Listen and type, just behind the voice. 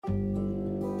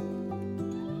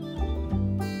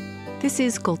This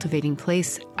is Cultivating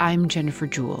Place. I'm Jennifer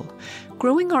Jewell.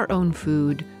 Growing our own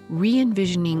food,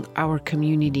 re-envisioning our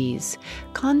communities,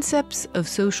 concepts of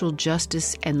social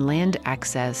justice and land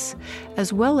access,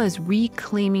 as well as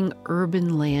reclaiming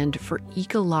urban land for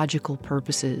ecological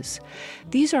purposes.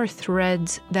 These are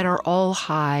threads that are all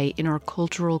high in our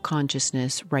cultural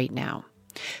consciousness right now.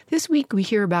 This week, we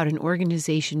hear about an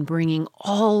organization bringing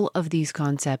all of these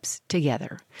concepts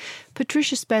together.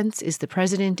 Patricia Spence is the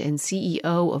president and CEO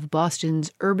of Boston's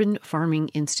Urban Farming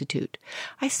Institute.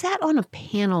 I sat on a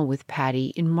panel with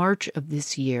Patty in March of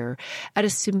this year at a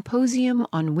symposium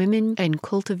on women and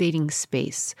cultivating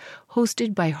space,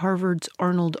 hosted by Harvard's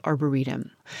Arnold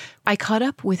Arboretum. I caught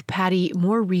up with Patty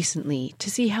more recently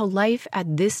to see how life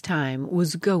at this time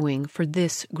was going for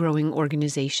this growing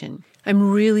organization.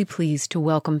 I'm really pleased to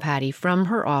welcome Patty from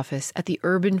her office at the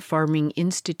Urban Farming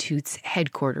Institute's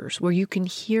headquarters, where you can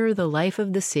hear the life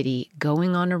of the city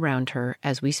going on around her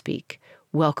as we speak.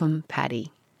 Welcome,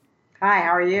 Patty. Hi,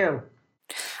 how are you?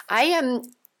 I'm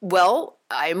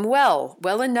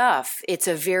well enough. It's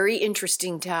a very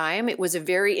interesting time. It was a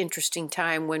very interesting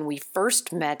time when we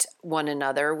first met one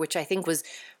another, which I think was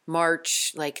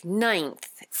March 9th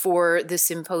for the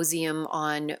symposium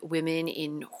on women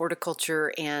in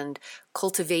horticulture and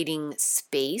cultivating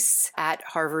space at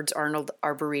Harvard's Arnold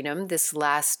Arboretum this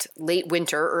last late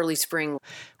winter, early spring.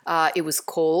 It was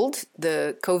cold.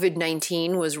 The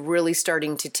COVID-19 was really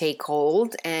starting to take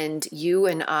hold, and you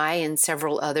and I and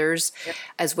several others,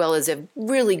 as well as a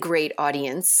really great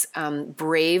audience,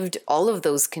 braved all of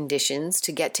those conditions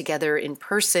to get together in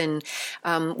person,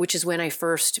 which is when I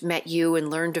first met you and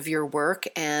learned of your work,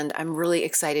 and I'm really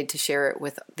excited to share it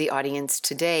with the audience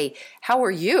today. How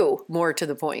are you, more to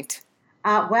the point?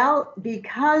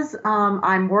 Because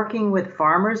I'm working with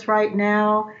farmers right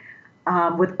now,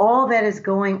 with all that is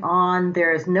going on,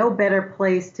 there is no better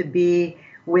place to be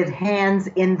with hands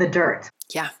in the dirt.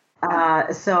 Yeah.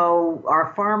 So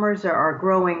our farmers are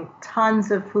growing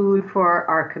tons of food for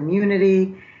our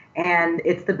community, and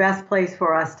it's the best place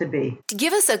for us to be.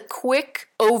 Give us a quick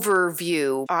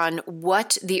overview on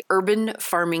what the Urban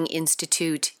Farming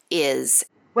Institute is.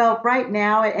 Well, right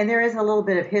now, and there is a little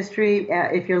bit of history,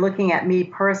 if you're looking at me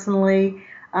personally,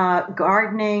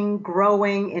 gardening,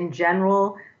 growing in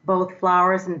general, both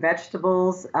flowers and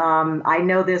vegetables. I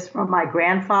know this from my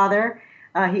grandfather.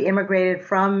 He immigrated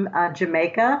from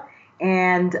Jamaica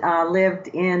and lived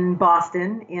in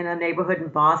Boston, in a neighborhood in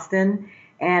Boston.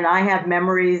 And I have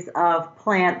memories of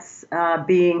plants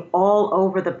being all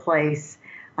over the place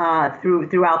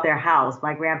throughout their house,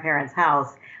 my grandparents'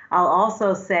 house. I'll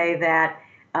also say that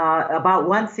about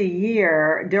once a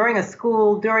year during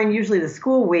usually the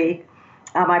school week,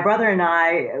 my brother and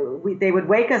they would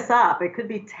wake us up. It could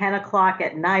be 10 o'clock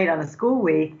at night on a school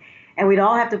week, and we'd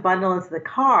all have to bundle into the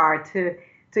car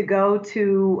to go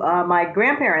to my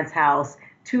grandparents' house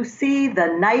to see the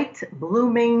night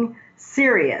blooming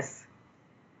cereus,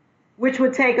 which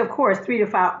would take, of course, 3 to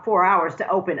 4 hours to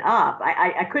open up.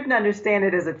 I couldn't understand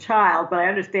it as a child, but I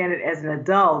understand it as an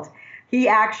adult.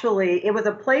 It was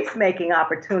a placemaking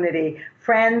opportunity.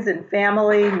 Friends and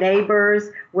family, neighbors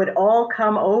would all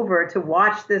come over to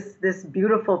watch this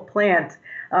beautiful plant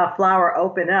flower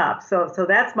open up. So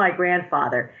that's my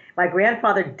grandfather. My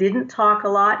grandfather didn't talk a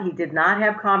lot. He did not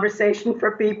have conversation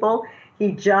for people.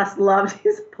 He just loved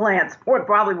his plants,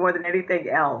 probably more than anything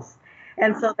else.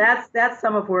 And so that's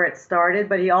some of where it started.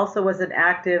 But he also was an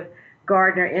active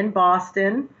gardener in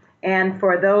Boston. And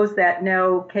for those that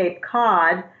know Cape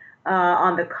Cod,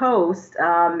 on the coast,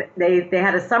 they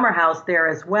had a summer house there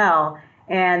as well,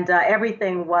 and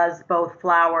everything was both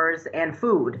flowers and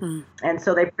food. And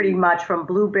so they pretty much, from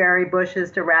blueberry bushes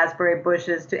to raspberry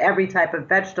bushes to every type of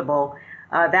vegetable,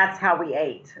 that's how we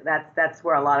ate. That's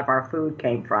where a lot of our food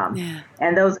came from. Yeah.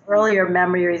 And those earlier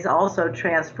memories also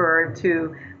transferred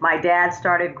to my dad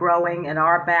started growing in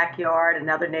our backyard,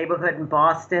 another neighborhood in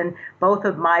Boston. Both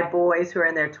of my boys who are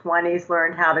in their 20s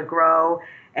learned how to grow.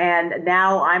 And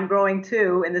now I'm growing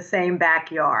too in the same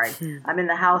backyard. I'm in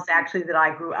the house actually that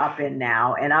I grew up in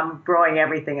now, and I'm growing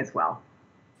everything as well.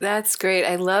 That's great.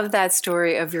 I love that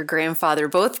story of your grandfather.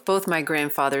 Both my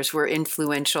grandfathers were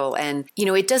influential, and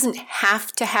it doesn't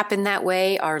have to happen that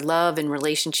way. Our love and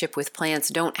relationship with plants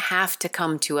don't have to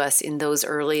come to us in those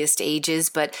earliest ages,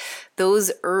 but those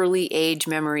early age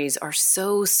memories are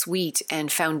so sweet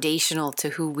and foundational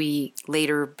to who we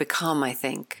later become, I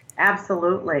think.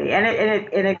 Absolutely. And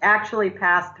it actually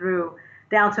passed through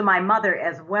down to my mother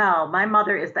as well. My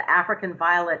mother is the African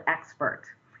violet expert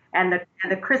and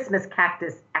the Christmas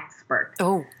cactus expert.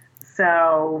 Oh.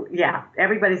 So, yeah,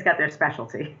 everybody's got their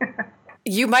specialty.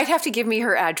 You might have to give me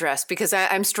her address because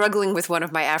I'm struggling with one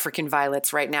of my African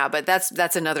violets right now, but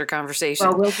that's another conversation.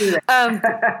 Well, we'll do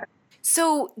that.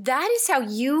 So that is how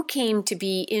you came to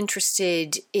be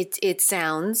interested. It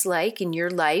sounds like in your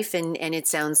life, and it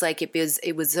sounds like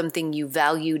it was something you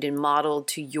valued and modeled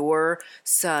to your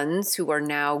sons, who are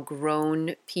now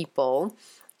grown people.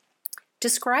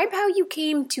 Describe how you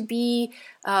came to be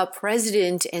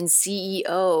president and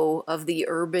CEO of the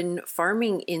Urban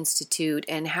Farming Institute,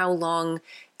 and how long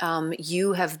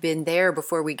you have been there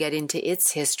before we get into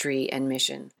its history and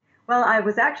mission. Well, I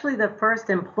was actually the first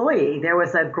employee. There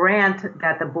was a grant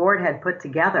that the board had put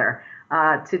together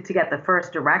to get the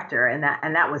first director, and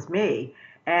that was me.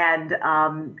 And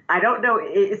I don't know,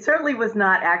 it certainly was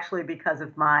not actually because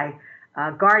of my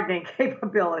gardening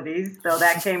capabilities, though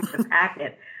that came with the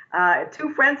packet.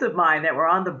 Two friends of mine that were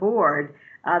on the board,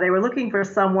 they were looking for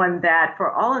someone that,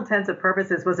 for all intents and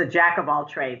purposes, was a jack of all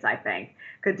trades, I think.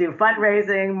 Could do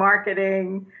fundraising,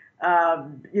 marketing,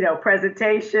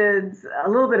 presentations, a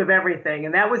little bit of everything.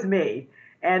 And that was me.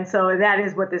 And so that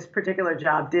is what this particular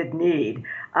job did need.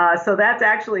 So that's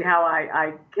actually how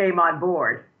I came on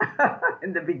board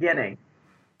in the beginning.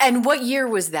 And what year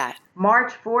was that?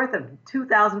 March 4th of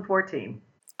 2014.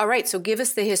 All right, so give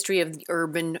us the history of the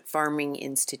Urban Farming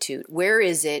Institute. Where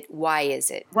is it? Why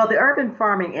is it? Well, the Urban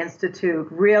Farming Institute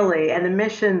really, and the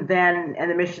mission then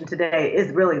and the mission today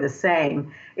is really the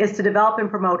same, is to develop and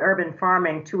promote urban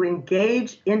farming to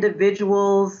engage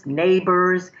individuals,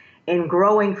 neighbors in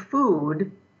growing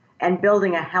food and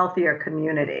building a healthier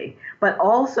community. But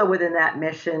also within that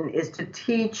mission is to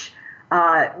teach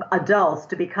adults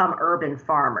to become urban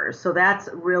farmers. So that's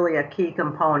really a key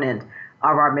component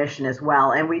of our mission as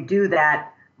well. And we do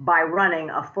that by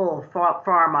running a full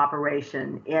farm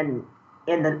operation in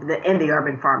the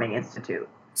Urban Farming Institute.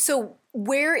 So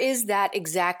where is that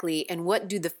exactly, and what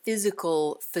do the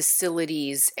physical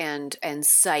facilities and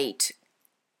site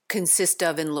consist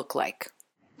of and look like?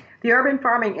 The Urban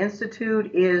Farming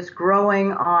Institute is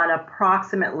growing on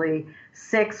approximately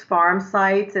 6 farm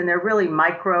sites, and they're really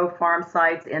micro farm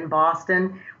sites in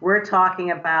Boston. We're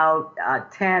talking about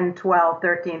 10, 12,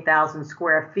 13,000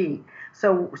 square feet.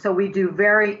 So we do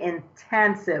very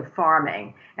intensive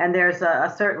farming, and there's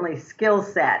a certainly skill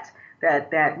set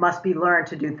that must be learned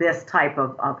to do this type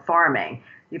of farming.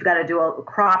 You've got to do a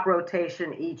crop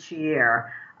rotation each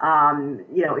year.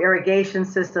 Irrigation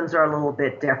systems are a little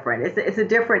bit different. It's a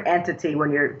different entity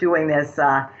when you're doing this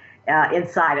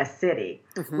inside a city.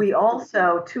 Mm-hmm. We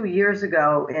also, 2 years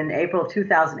ago, in April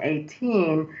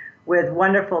 2018, with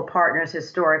wonderful partners,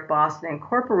 Historic Boston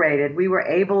Incorporated, we were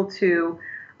able to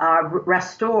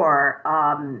restore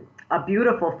a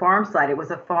beautiful farm site. It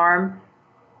was a farm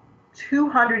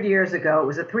 200 years ago. It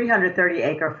was a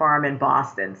 330-acre farm in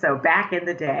Boston, so back in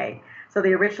the day. So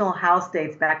the original house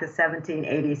dates back to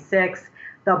 1786.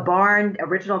 The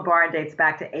original barn dates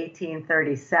back to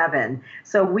 1837.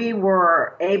 So we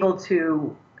were able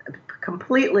to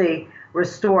completely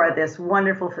restore this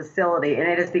wonderful facility, and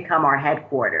it has become our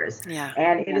headquarters. Yeah.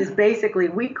 And it is basically,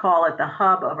 we call it the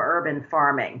hub of urban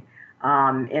farming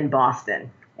in Boston.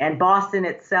 And Boston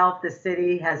itself, the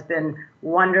city, has been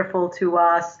wonderful to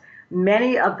us.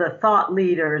 Many of the thought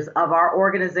leaders of our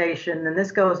organization, and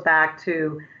this goes back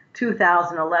to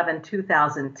 2011,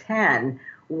 2010,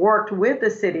 worked with the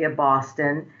city of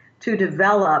Boston to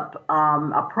develop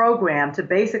a program to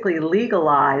basically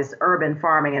legalize urban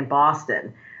farming in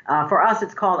Boston. For us,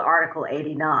 it's called Article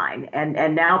 89,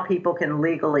 and now people can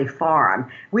legally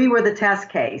farm. We were the test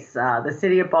case. The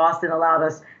city of Boston allowed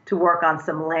us to work on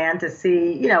some land to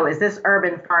see, is this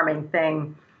urban farming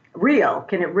thing real?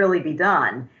 Can it really be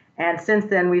done? And since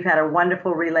then, we've had a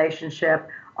wonderful relationship.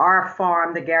 Our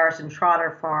farm, the Garrison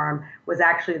Trotter Farm, was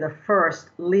actually the first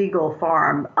legal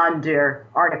farm under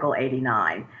Article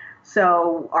 89.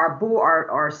 So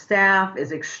our staff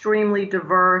is extremely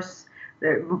diverse,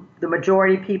 the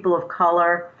majority people of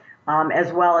color,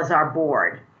 as well as our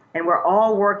board. And we're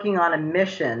all working on a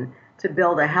mission to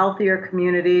build a healthier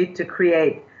community, to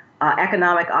create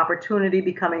economic opportunity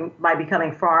by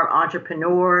becoming farm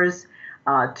entrepreneurs,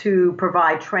 to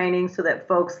provide training so that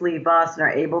folks leave us and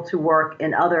are able to work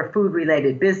in other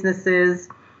food-related businesses,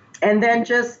 and then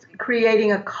just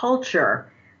creating a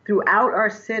culture throughout our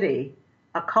city,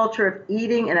 a culture of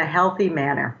eating in a healthy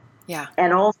manner. Yeah.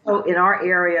 And also in our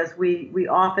areas, we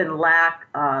often lack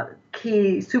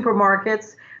key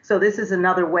supermarkets. So this is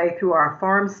another way through our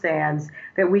farm stands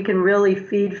that we can really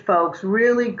feed folks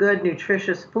really good,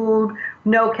 nutritious food,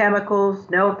 no chemicals,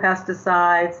 no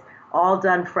pesticides, all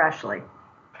done freshly.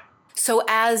 So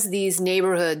as these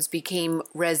neighborhoods became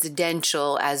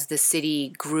residential, as the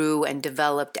city grew and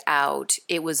developed out,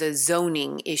 it was a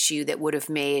zoning issue that would have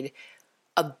made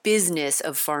a business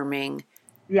of farming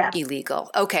Yes.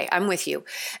 illegal. Okay, I'm with you.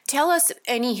 Tell us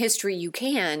any history you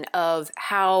can of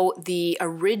how the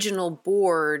original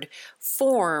board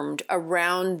formed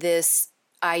around this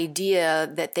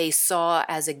idea that they saw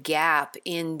as a gap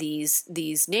in these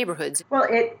neighborhoods. Well,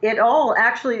 it all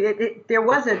actually, there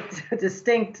was a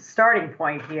distinct starting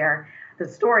point here. The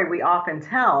story we often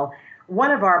tell.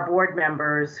 One of our board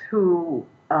members who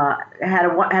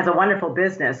has a wonderful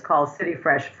business called City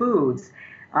Fresh Foods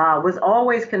was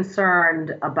always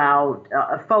concerned about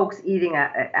folks eating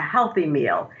a healthy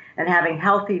meal and having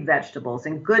healthy vegetables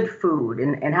and good food,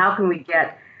 and how can we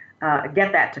get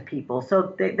that to people.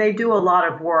 So they do a lot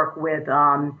of work with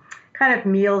kind of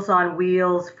meals on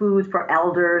wheels, food for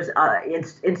elders,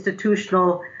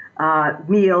 institutional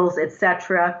meals,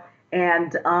 etc.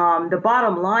 And the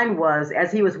bottom line was,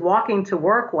 as he was walking to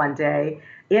work one day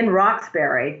in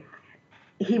Roxbury,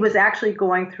 he was actually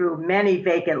going through many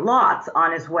vacant lots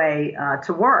on his way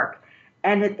to work.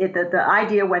 And the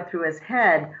idea went through his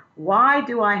head, why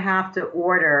do I have to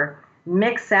order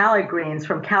mixed salad greens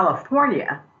from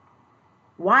California?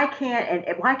 Why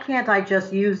can't I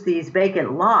just use these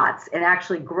vacant lots and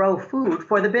actually grow food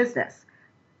for the business?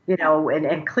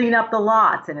 And clean up the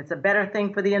lots, and it's a better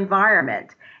thing for the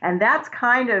environment. And that's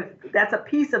a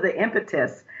piece of the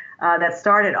impetus that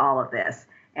started all of this.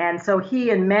 And so he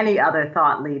and many other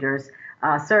thought leaders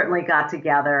certainly got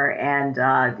together and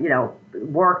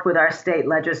worked with our state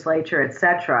legislature, et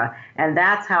cetera. And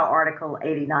that's how Article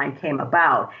 89 came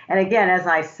about. And again, as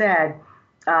I said,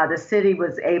 the city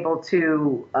was able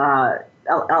to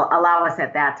allow us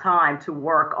at that time to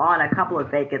work on a couple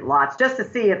of vacant lots just to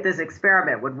see if this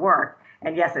experiment would work.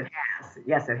 And yes, it has.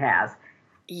 Yes, it has.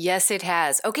 Yes, it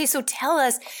has. Okay, so tell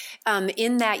us,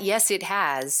 in that yes, it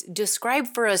has,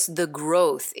 describe for us the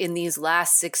growth in these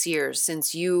last 6 years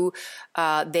since you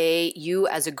as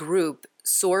a group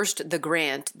sourced the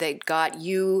grant that got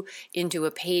you into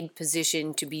a paid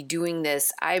position to be doing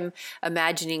this. I'm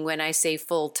imagining when I say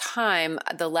full time,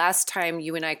 the last time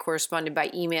you and I corresponded by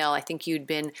email, I think you'd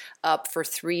been up for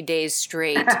 3 days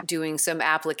straight doing some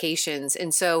applications.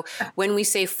 And so when we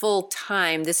say full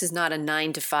time, this is not a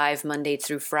 9 to 5 Monday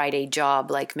through Friday job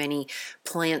like many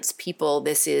plants people.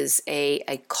 This is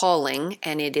a calling,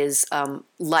 and it is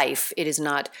life. It is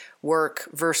not work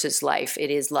versus life.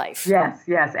 It is life. Yes,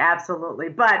 absolutely.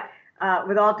 But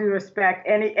with all due respect,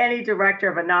 any director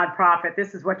of a nonprofit,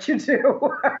 this is what you do.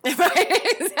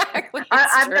 Right, exactly.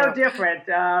 I'm no different.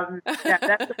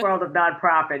 That's the world of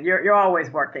nonprofit. You're always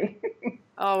working.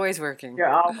 Always working. You're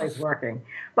always working.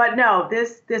 But no,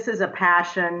 this is a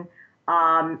passion.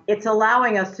 It's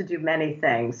allowing us to do many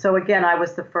things. So again, I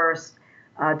was the first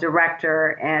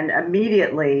director, and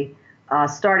immediately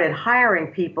started hiring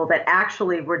people that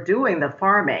actually were doing the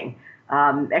farming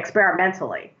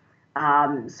experimentally.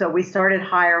 So we started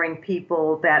hiring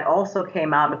people that also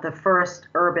came out of the first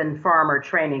urban farmer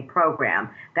training program.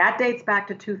 That dates back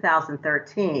to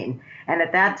 2013. And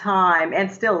at that time, and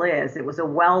still is, it was it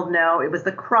was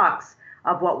the crux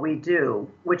of what we do,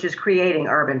 which is creating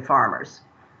urban farmers.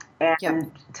 And Yep.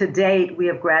 to date, we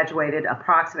have graduated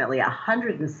approximately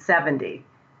 170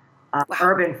 Wow.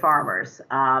 urban farmers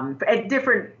at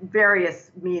different various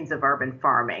means of urban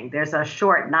farming. There's a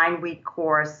short 9-week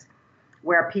course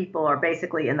where people are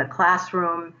basically in the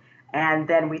classroom, and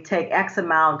then we take X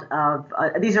amount of,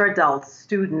 these are adults,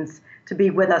 students, to be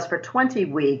with us for 20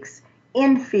 weeks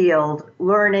in field,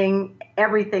 learning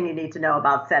everything you need to know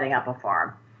about setting up a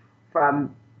farm,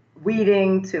 from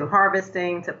weeding to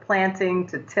harvesting to planting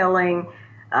to tilling,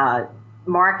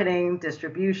 marketing,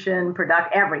 distribution,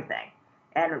 everything.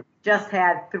 And just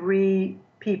had 3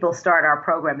 people start our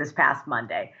program this past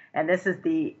Monday. And this is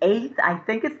the 8th, I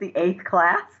think it's the 8th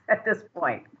class at this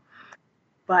point.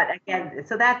 But again,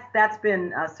 so that's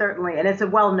been certainly, and it's a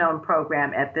well-known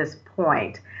program at this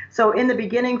point. So in the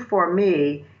beginning for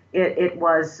me, it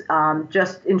was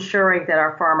just ensuring that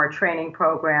our farmer training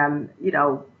program,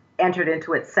 entered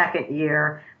into its second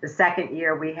year. The second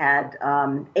year we had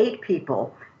 8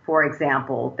 people, for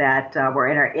example, that were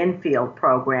in our infield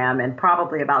program, and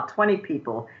probably about 20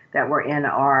 people that were in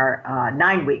our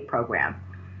 9-week program.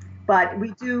 But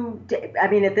we do, at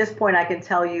this point, I can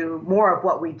tell you more of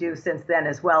what we do since then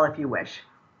as well, if you wish.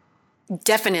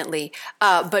 Definitely.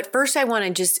 But first I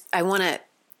want to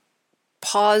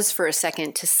pause for a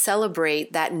second to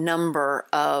celebrate that number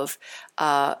of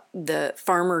the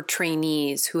farmer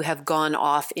trainees who have gone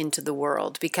off into the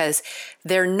world, because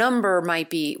their number might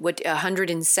be,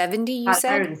 170, you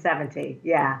said? 170,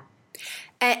 yeah.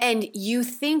 And you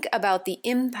think about the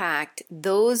impact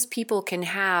those people can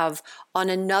have on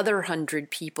another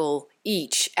 100 people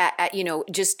each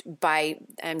just by,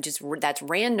 that's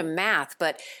random math,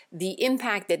 but the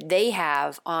impact that they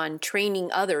have on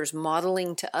training others,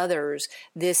 modeling to others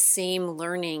this same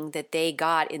learning that they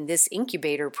got in this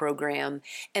incubator program.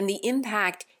 And the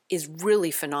impact is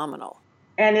really phenomenal.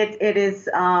 And it is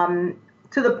to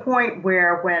the point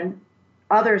where when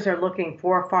others are looking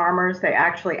for farmers, they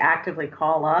actually actively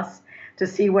call us to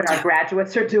see what our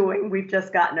graduates are doing. We've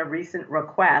just gotten a recent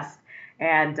request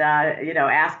and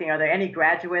asking, are there any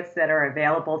graduates that are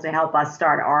available to help us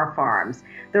start our farms?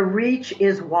 The reach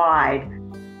is wide.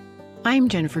 I'm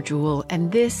Jennifer Jewell,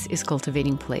 and this is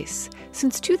Cultivating Place.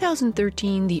 Since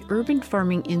 2013, the Urban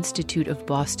Farming Institute of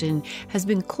Boston has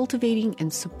been cultivating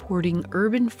and supporting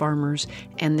urban farmers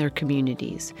and their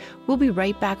communities. We'll be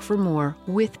right back for more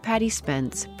with Patty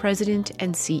Spence, President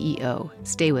and CEO.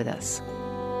 Stay with us.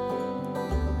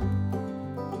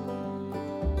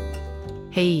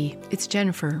 Hey, it's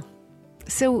Jennifer.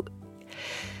 So,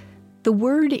 the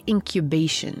word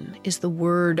incubation is the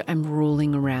word I'm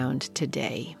rolling around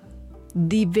today.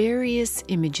 The various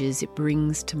images it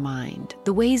brings to mind,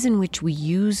 the ways in which we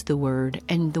use the word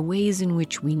and the ways in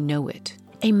which we know it.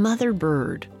 A mother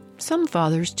bird, some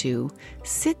fathers too,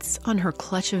 sits on her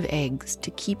clutch of eggs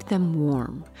to keep them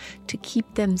warm, to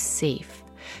keep them safe,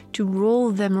 to roll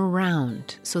them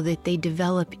around so that they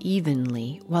develop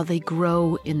evenly while they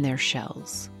grow in their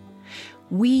shells.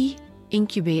 We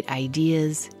incubate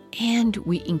ideas and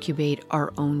we incubate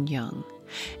our own young.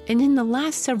 And in the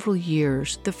last several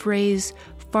years, the phrase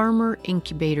Farmer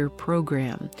Incubator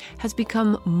Program has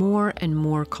become more and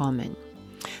more common.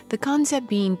 The concept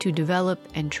being to develop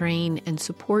and train and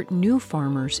support new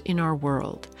farmers in our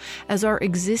world, as our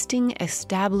existing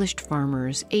established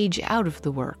farmers age out of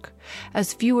the work,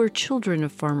 as fewer children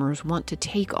of farmers want to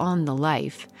take on the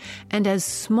life, and as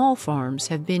small farms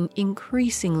have been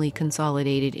increasingly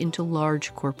consolidated into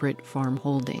large corporate farm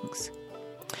holdings.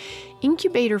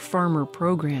 Incubator farmer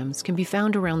programs can be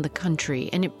found around the country,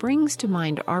 and it brings to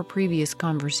mind our previous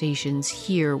conversations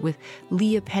here with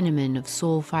Leah Penniman of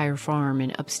Soulfire Farm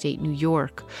in upstate New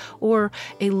York, or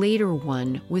a later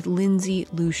one with Lindsay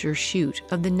Lucier-Shute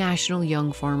of the National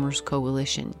Young Farmers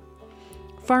Coalition.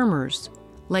 Farmers,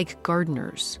 like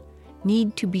gardeners,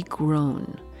 need to be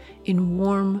grown in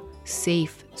warm,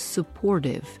 safe,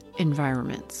 supportive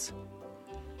environments.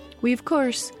 We, of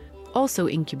course, also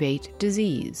incubate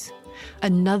disease.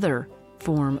 Another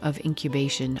form of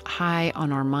incubation high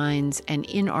on our minds and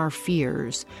in our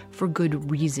fears for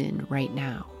good reason right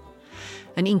now.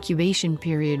 An incubation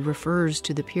period refers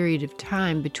to the period of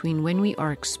time between when we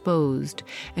are exposed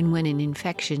and when an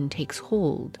infection takes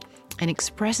hold and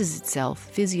expresses itself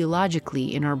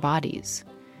physiologically in our bodies.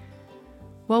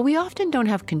 While we often don't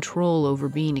have control over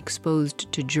being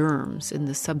exposed to germs in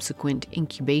the subsequent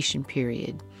incubation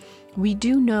period, we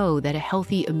do know that a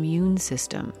healthy immune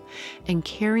system and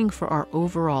caring for our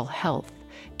overall health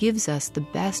gives us the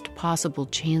best possible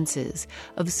chances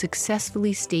of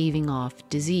successfully staving off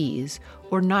disease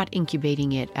or not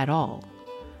incubating it at all.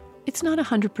 It's not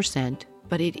 100%,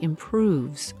 but it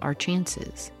improves our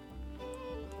chances.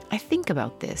 I think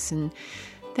about this, and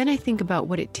then I think about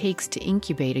what it takes to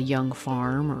incubate a young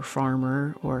farm or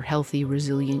farmer or healthy,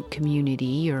 resilient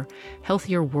community or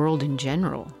healthier world in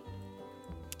general.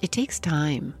 It takes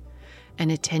time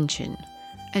and attention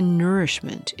and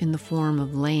nourishment in the form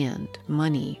of land,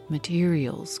 money,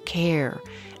 materials, care,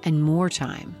 and more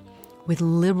time, with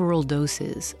liberal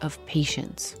doses of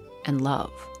patience and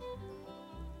love.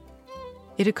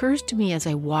 It occurs to me as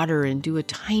I water and do a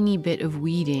tiny bit of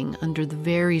weeding under the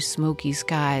very smoky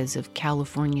skies of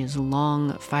California's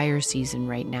long fire season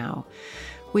right now,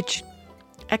 which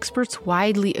experts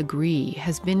widely agree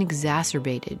has been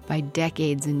exacerbated by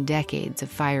decades and decades of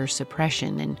fire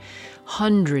suppression and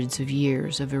hundreds of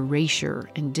years of erasure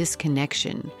and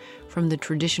disconnection from the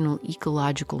traditional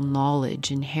ecological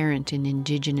knowledge inherent in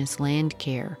indigenous land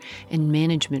care and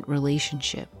management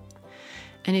relationship.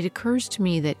 And it occurs to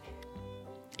me that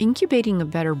incubating a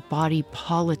better body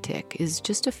politic is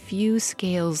just a few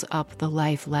scales up the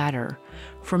life ladder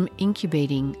from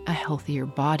incubating a healthier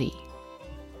body.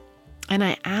 And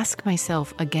I ask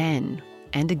myself again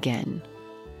and again,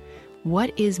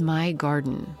 what is my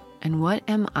garden and what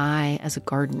am I as a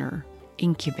gardener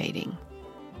incubating?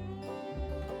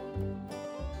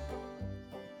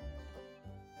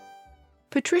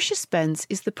 Patricia Spence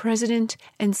is the president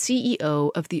and CEO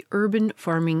of the Urban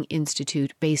Farming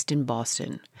Institute based in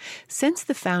Boston. Since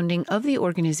the founding of the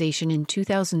organization in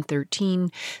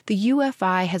 2013, the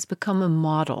UFI has become a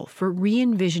model for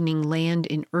re-envisioning land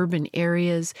in urban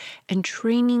areas and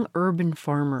training urban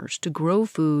farmers to grow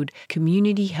food,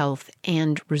 community health,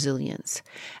 and resilience.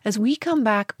 As we come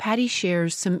back, Patty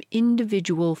shares some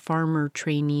individual farmer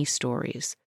trainee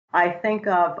stories. I think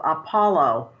of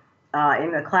Apollo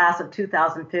in the class of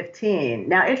 2015.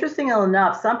 Now, interestingly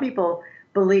enough, some people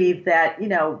believe that,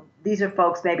 these are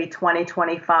folks maybe 20,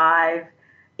 25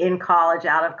 in college,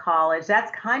 out of college.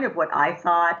 That's kind of what I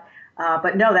thought.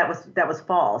 But no, that was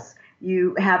false.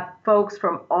 You have folks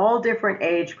from all different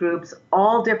age groups,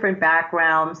 all different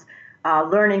backgrounds,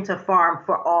 learning to farm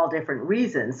for all different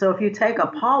reasons. So if you take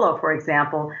Apollo, for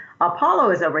example,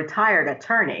 Apollo is a retired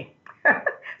attorney.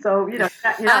 So, you're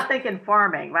not thinking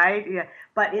farming, right? Yeah.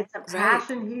 But it's a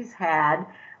passion he's had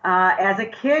as a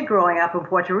kid growing up in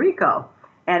Puerto Rico.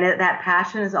 And that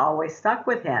passion has always stuck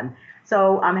with him.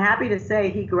 So I'm happy to say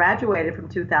he graduated from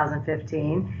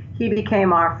 2015. He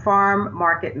became our farm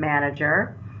market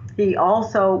manager. He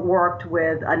also worked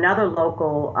with another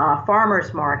local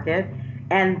farmers market.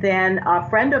 And then a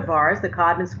friend of ours, the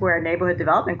Codman Square Neighborhood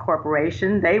Development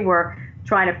Corporation, they were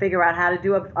trying to figure out how to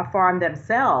do a farm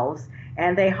themselves.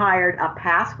 And they hired a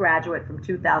past graduate from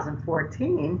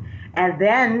 2014 and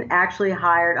then actually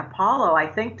hired Apollo, I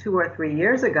think 2 or 3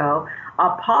 years ago.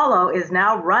 Apollo is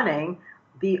now running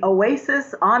the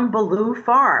Oasis on Ballou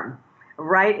farm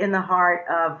right in the heart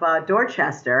of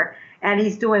Dorchester. And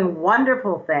he's doing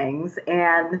wonderful things.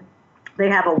 And they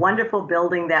have a wonderful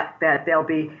building that they'll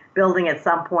be building at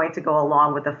some point to go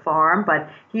along with the farm. But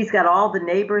he's got all the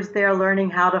neighbors there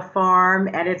learning how to farm.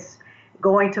 And it's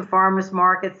going to farmers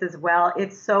markets as well.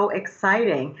 It's so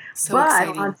exciting.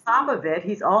 But on top of it,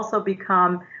 he's also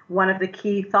become one of the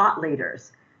key thought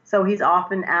leaders. So he's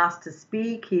often asked to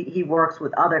speak. He works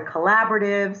with other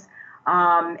collaboratives.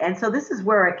 And so this is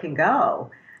where it can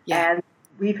go. Yeah. And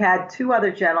we've had 2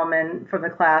 other gentlemen from the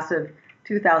class of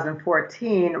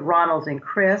 2014, Ronald and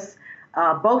Chris.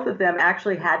 Both of them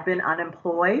actually had been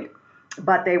unemployed,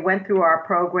 but they went through our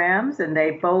programs and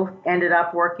they both ended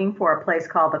up working for a place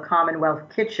called the Commonwealth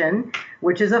Kitchen,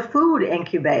 which is a food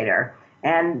incubator.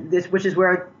 And which is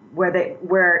where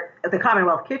the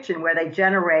Commonwealth Kitchen, where they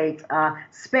generate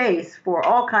space for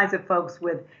all kinds of folks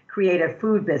with creative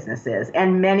food businesses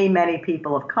and many, many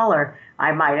people of color,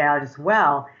 I might add as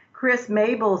well. Chris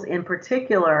Mabels in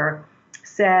particular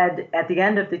said at the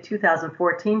end of the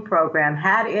 2014 program,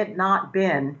 had it not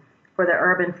been for the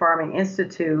Urban Farming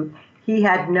Institute, he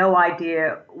had no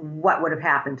idea what would have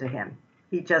happened to him.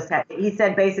 He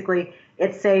said basically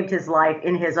it saved his life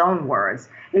in his own words.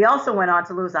 He also went on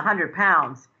to lose 100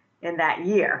 pounds in that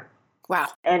year. Wow.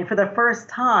 And for the first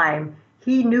time,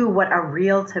 he knew what a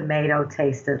real tomato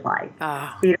tasted like.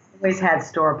 Oh. He always had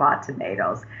store-bought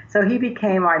tomatoes. So he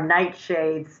became our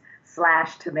nightshades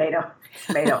 / tomato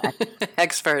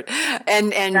expert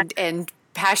and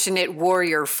passionate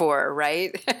warrior for,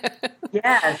 right?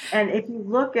 Yes. And if you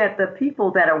look at the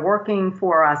people that are working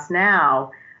for us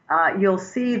now, you'll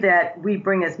see that we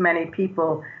bring as many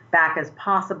people back as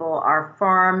possible. Our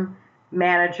farm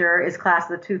manager is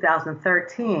class of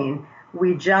 2013.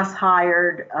 We just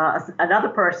hired another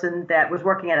person that was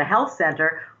working at a health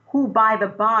center who, by the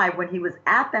by, when he was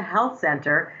at the health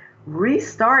center,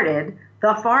 restarted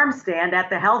the farm stand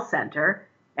at the health center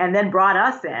and then brought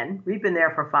us in. We've been there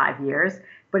for 5 years,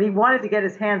 but he wanted to get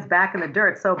his hands back in the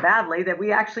dirt so badly that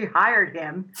we actually hired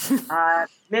him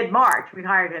mid-March. We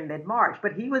hired him mid-March,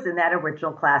 but he was in that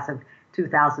original class of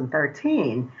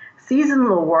 2013.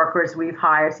 Seasonal workers we've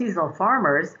hired, seasonal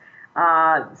farmers.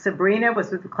 Sabrina was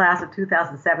with the class of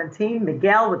 2017,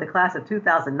 Miguel with the class of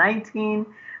 2019.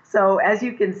 So as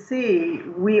you can see,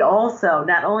 we also,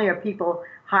 not only are people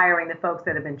hiring the folks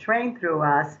that have been trained through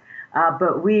us,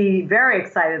 but we very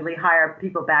excitedly hire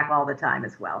people back all the time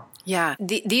as well. Yeah,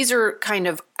 these are kind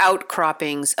of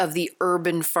outcroppings of the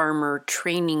Urban Farmer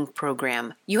Training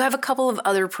Program. You have a couple of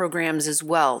other programs as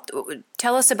well.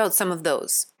 Tell us about some of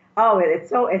those. Oh,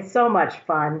 it's so much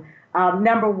fun.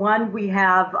 Number one, we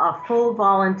have a full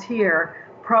volunteer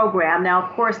program. Now, of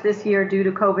course, this year, due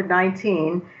to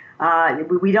COVID-19,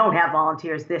 we don't have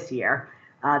volunteers this year.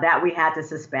 That we had to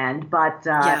suspend. But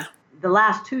the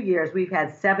last 2 years, we've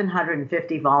had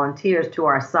 750 volunteers to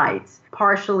our sites,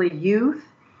 partially youth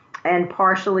and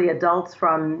partially adults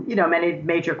from, many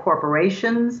major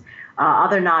corporations,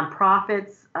 other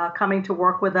nonprofits coming to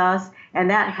work with us. And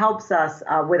that helps us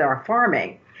with our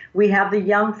farming. We have the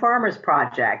Young Farmers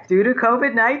Project. Due to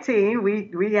COVID-19,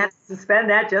 we had to suspend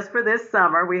that just for this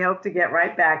summer. We hope to get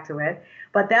right back to it.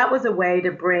 But that was a way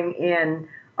to bring in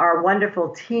our wonderful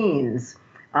teens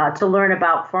to learn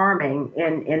about farming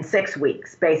in 6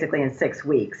 weeks, basically in 6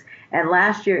 weeks. And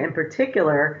last year in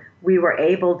particular, we were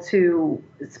able to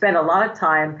spend a lot of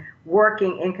time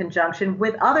working in conjunction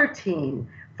with other teen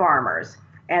farmers.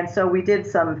 And so we did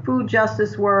some food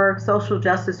justice work, social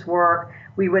justice work.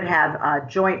 We would have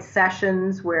joint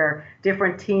sessions where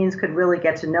different teens could really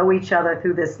get to know each other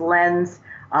through this lens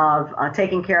of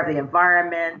taking care of the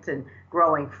environment and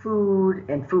growing food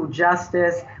and food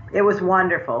justice. It was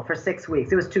wonderful for 6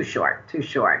 weeks. It was too short, too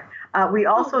short. We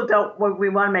also we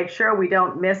want to make sure we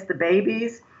don't miss the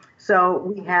babies. So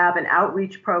we have an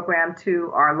outreach program to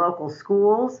our local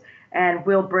schools, and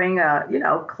we'll bring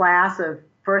a class of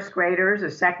first graders or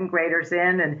second graders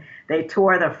in, and they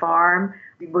tour the farm.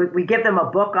 We give them a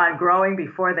book on growing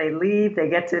before they leave. They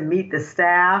get to meet the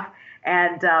staff.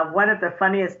 And one of the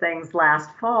funniest things last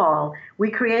fall, we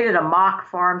created a mock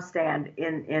farm stand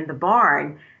in the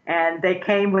barn, and they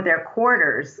came with their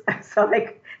quarters so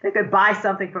they could buy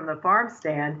something from the farm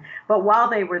stand. But while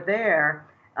they were there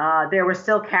were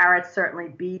still carrots, certainly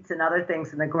beets and other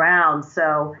things in the ground.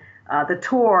 So the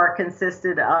tour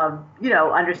consisted of,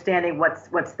 understanding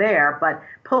what's there, but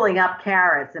pulling up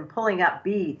carrots and pulling up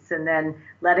beets and then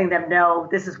letting them know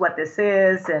this is what this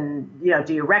is, and,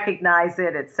 do you recognize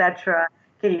it, etc.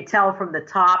 Can you tell from the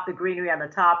top, the greenery on the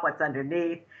top, what's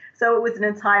underneath? So it was an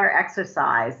entire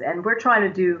exercise, and we're trying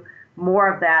to do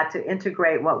more of that to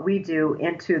integrate what we do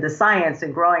into the science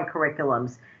and growing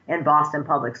curriculums in Boston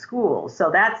Public Schools.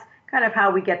 So that's kind of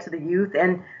how we get to the youth.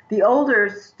 And the older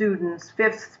students,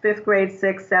 fifth grade,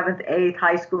 sixth, seventh, eighth,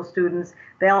 high school students,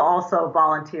 they'll also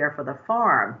volunteer for the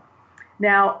farm.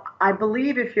 Now, I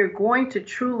believe if you're going to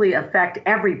truly affect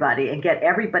everybody and get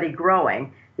everybody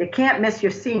growing, you can't miss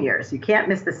your seniors. You can't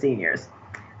miss the seniors.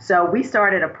 So we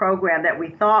started a program that we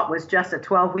thought was just a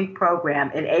 12-week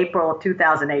program in April of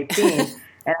 2018.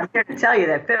 And I'm here to tell you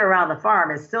that Fit Around the Farm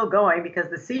is still going because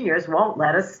the seniors won't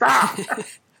let us stop.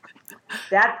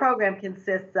 That program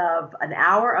consists of an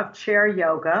hour of chair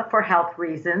yoga for health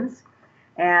reasons,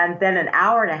 and then an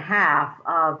hour and a half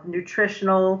of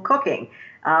nutritional cooking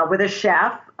with a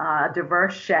chef, a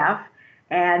diverse chef,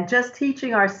 and just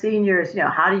teaching our seniors,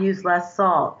 how to use less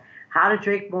salt, how to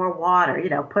drink more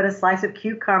water, put a slice of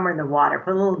cucumber in the water,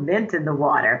 put a little mint in the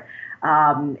water,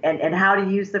 and how to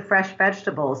use the fresh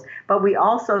vegetables. But we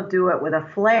also do it with a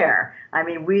flair. I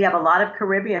mean, we have a lot of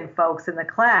Caribbean folks in the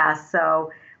class,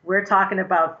 so we're talking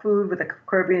about food with a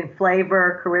Caribbean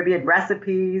flavor, Caribbean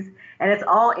recipes, and it's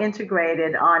all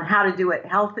integrated on how to do it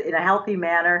in a healthy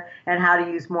manner and how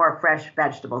to use more fresh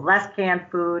vegetables, less canned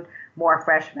food, more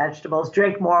fresh vegetables,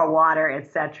 drink more water,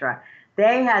 etc.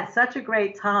 They had such a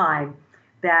great time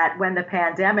that when the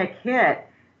pandemic hit,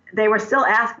 they were still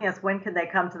asking us, when can they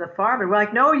come to the farm? And we're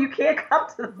like, no, you can't come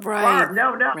to the farm.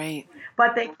 No. Right.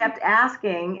 But they kept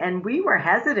asking, and we were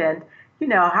hesitant.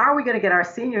 How are we going to get our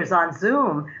seniors on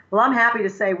Zoom? Well, I'm happy to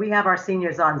say we have our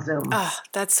seniors on Zoom. Oh,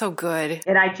 that's so good.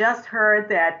 And I just heard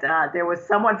that there was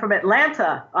someone from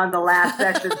Atlanta on the last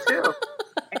session too.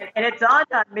 And it dawned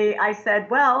on me, I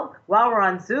said, well, while we're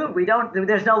on Zoom,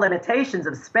 there's no limitations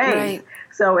of space. Right.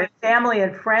 So if family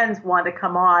and friends want to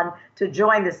come on to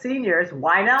join the seniors,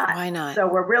 why not? Why not? So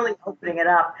we're really opening it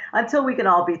up until we can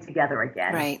all be together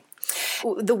again. Right.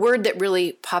 The word that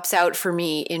really pops out for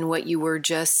me in what you were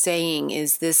just saying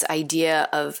is this idea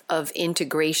of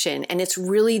integration. And it's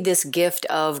really this gift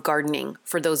of gardening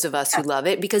for those of us who love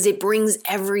it, because it brings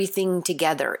everything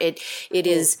together. It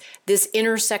is this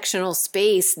intersectional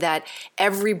space that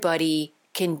everybody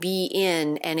can be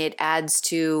in, and it adds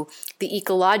to the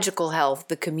ecological health,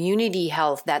 the community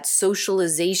health, that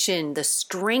socialization, the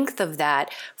strength of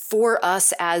that for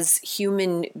us as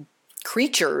human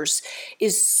creatures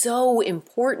is so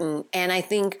important. And I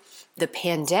think the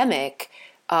pandemic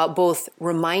both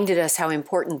reminded us how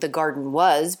important the garden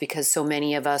was, because so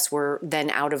many of us were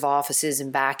then out of offices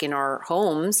and back in our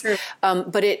homes. Sure.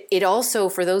 But it also,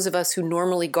 for those of us who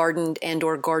normally gardened and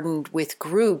or gardened with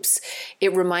groups,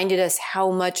 it reminded us how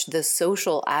much the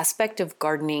social aspect of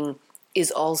gardening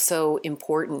is also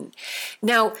important.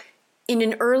 Now, in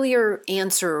an earlier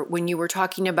answer, when you were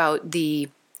talking about the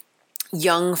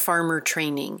young farmer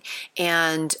training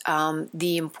and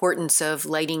the importance of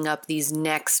lighting up these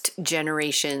next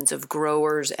generations of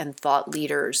growers and thought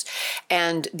leaders,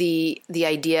 and the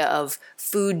idea of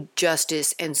food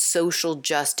justice and social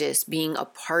justice being a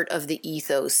part of the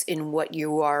ethos in what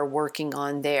you are working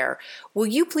on there. Will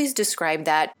you please describe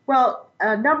that? Well,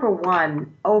 number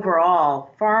one,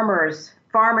 overall, farmers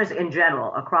farmers in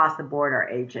general across the board are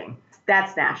aging.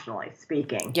 That's nationally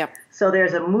speaking. Yep. So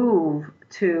there's a move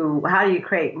to how do you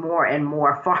create more and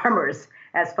more farmers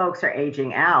as folks are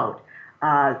aging out.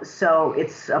 So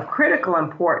it's of critical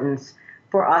importance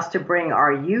for us to bring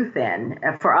our youth in.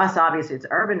 For us, obviously, it's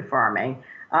urban farming,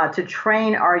 to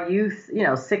train our youth,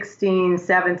 16,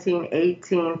 17,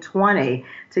 18, 20,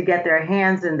 to get their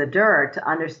hands in the dirt, to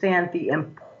understand the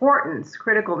importance,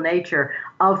 critical nature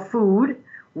of food,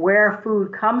 where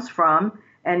food comes from,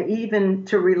 and even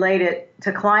to relate it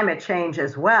to climate change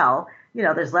as well.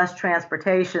 There's less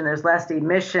transportation, there's less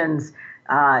emissions,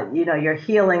 you're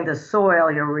healing the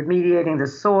soil, you're remediating the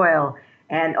soil,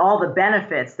 and all the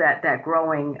benefits that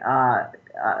growing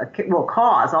will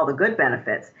cause, all the good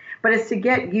benefits. But it's to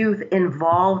get youth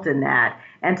involved in that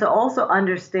and to also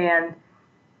understand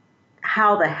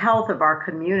how the health of our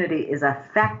community is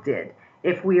affected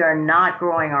if we are not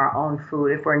growing our own food,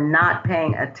 if we're not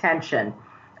paying attention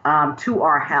to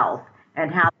our health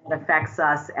and how it affects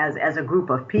us as a group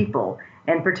of people,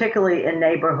 and particularly in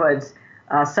neighborhoods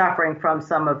suffering from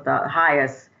some of the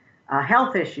highest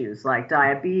health issues like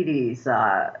diabetes,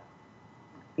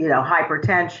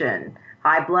 hypertension,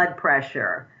 high blood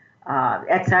pressure,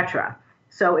 etc.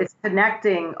 So it's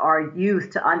connecting our youth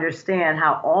to understand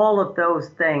how all of those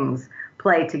things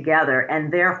play together,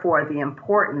 and therefore the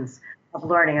importance of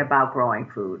learning about growing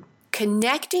food.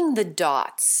 Connecting the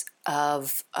dots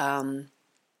of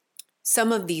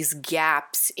some of these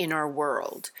gaps in our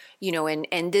world,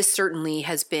 and this certainly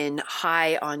has been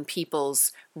high on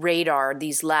people's radar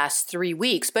these last 3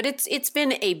 weeks, but it's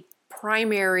been a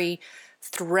primary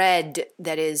thread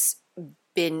that has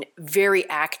been very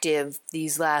active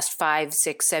these last 5,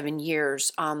 6, 7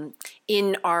 years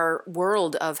in our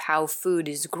world of how food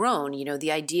is grown.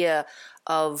 The idea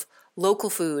of local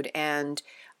food and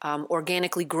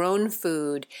organically grown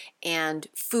food and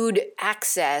food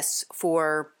access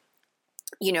for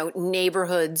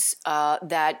neighborhoods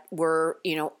that were,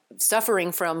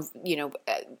 suffering from,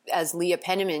 as Leah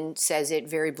Penniman says it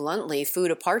very bluntly, food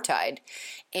apartheid.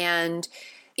 And,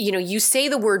 you say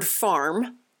the word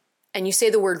farm and you say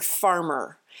the word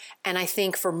farmer. And I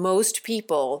think for most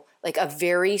people, like a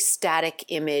very static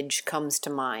image comes to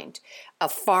mind. A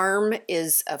farm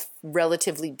is a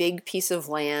relatively big piece of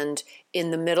land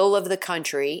in the middle of the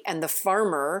country, and the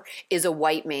farmer is a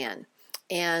white man.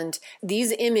 And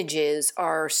these images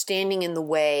are standing in the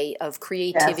way of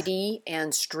creativity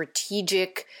and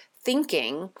strategic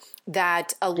thinking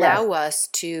that allow us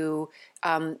to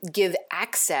give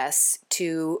access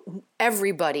to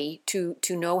everybody to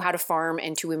know how to farm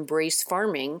and to embrace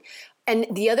farming. And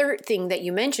the other thing that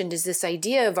you mentioned is this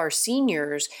idea of our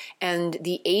seniors and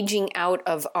the aging out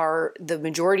of the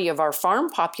majority of our farm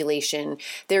population.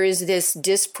 There is this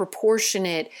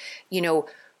disproportionate,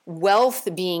 wealth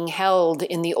being held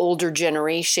in the older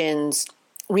generations.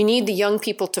 We need the young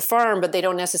people to farm, but they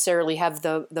don't necessarily have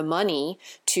the money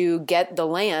to get the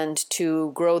land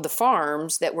to grow the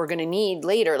farms that we're going to need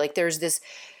later. Like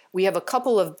we have a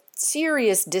couple of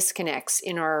serious disconnects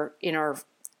in our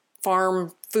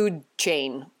farm food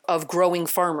chain of growing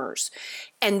farmers.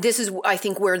 And this is, I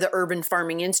think, where the Urban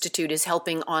Farming Institute is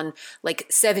helping on like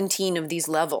 17 of these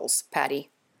levels,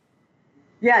 Patty.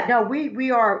 Yeah, no,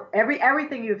 we are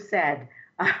everything you've said.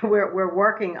 We're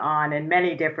working on in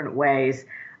many different ways.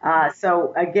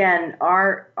 So again,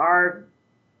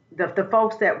 the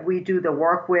folks that we do the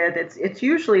work with, it's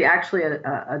usually actually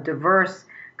a diverse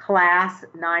class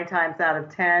 9 times out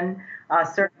of 10.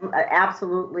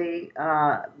 Absolutely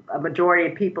a majority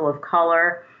of people of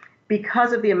color.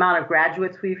 Because of the amount of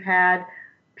graduates we've had,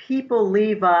 people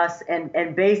leave us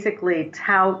and basically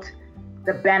tout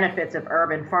the benefits of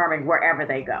urban farming wherever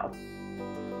they go.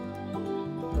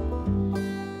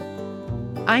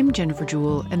 I'm Jennifer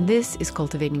Jewell, and this is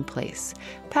Cultivating Place.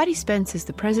 Patty Spence is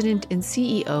the president and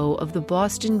CEO of the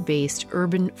Boston-based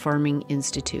Urban Farming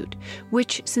Institute,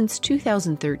 which since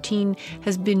 2013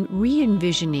 has been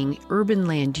re-envisioning urban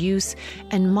land use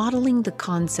and modeling the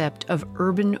concept of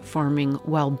urban farming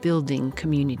while building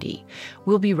community.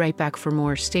 We'll be right back for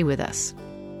more. Stay with us.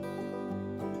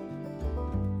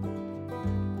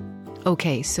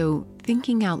 Okay, so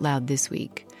thinking out loud this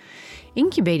week.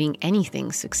 Incubating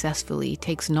anything successfully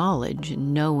takes knowledge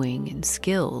and knowing and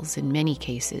skills in many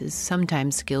cases,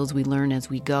 sometimes skills we learn as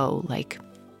we go, like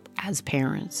as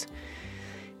parents.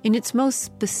 In its most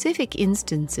specific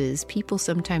instances, people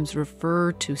sometimes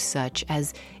refer to such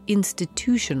as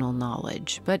institutional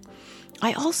knowledge, but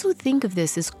I also think of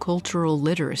this as cultural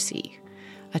literacy,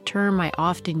 a term I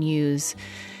often use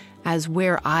as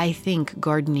where I think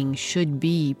gardening should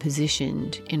be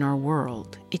positioned in our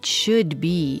world. It should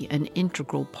be an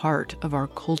integral part of our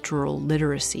cultural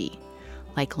literacy,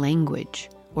 like language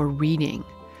or reading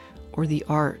or the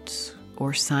arts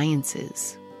or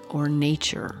sciences or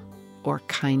nature or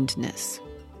kindness.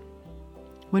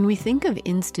 When we think of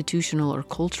institutional or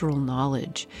cultural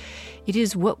knowledge, it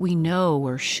is what we know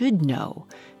or should know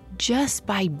just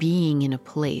by being in a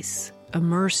place,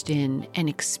 immersed in and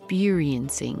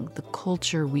experiencing the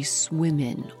culture we swim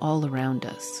in all around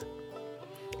us.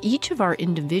 Each of our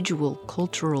individual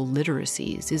cultural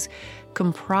literacies is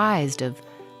comprised of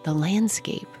the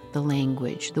landscape, the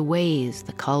language, the ways,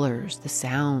 the colors, the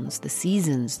sounds, the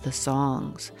seasons, the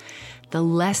songs, the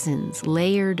lessons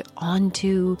layered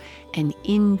onto and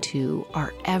into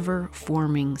our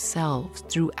ever-forming selves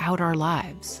throughout our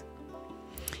lives.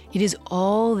 It is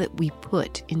all that we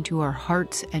put into our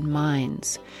hearts and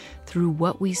minds through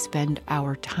what we spend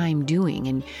our time doing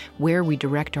and where we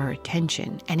direct our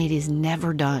attention, and it is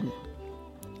never done.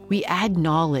 We add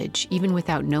knowledge, even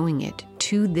without knowing it,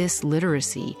 to this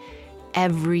literacy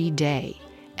every day,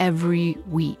 every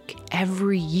week,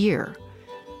 every year.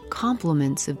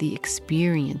 Complements of the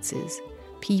experiences,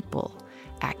 people,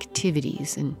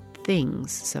 activities, and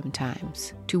things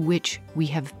sometimes to which we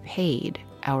have paid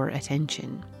our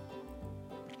attention.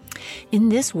 In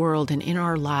this world and in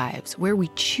our lives, where we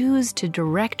choose to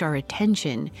direct our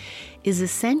attention is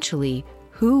essentially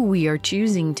who we are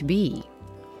choosing to be,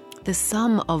 the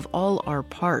sum of all our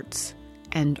parts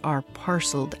and our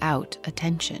parceled out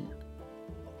attention.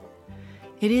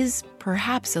 It is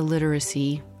perhaps a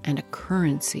literacy and a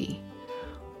currency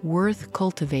worth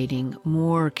cultivating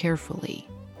more carefully,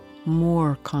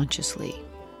 more consciously.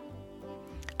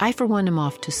 I, for one, am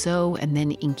off to sow and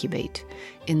then incubate,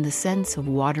 in the sense of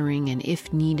watering and,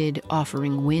 if needed,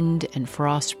 offering wind and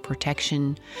frost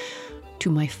protection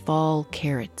to my fall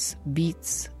carrots,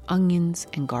 beets, onions,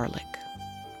 and garlic.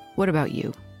 What about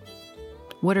you?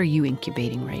 What are you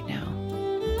incubating right now?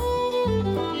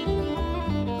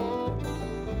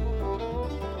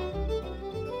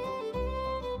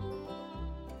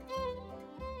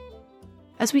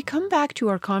 As we come back to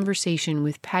our conversation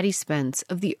with Patty Spence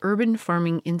of the Urban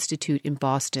Farming Institute in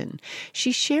Boston,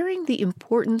 she's sharing the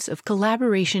importance of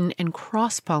collaboration and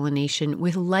cross-pollination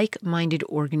with like-minded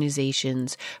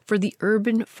organizations for the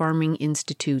Urban Farming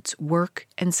Institute's work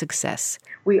and success.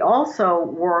 We also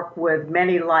work with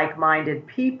many like-minded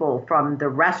people from the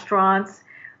restaurants.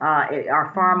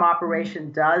 Our farm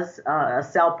operation does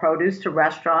sell produce to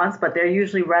restaurants, but they're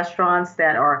usually restaurants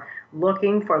that are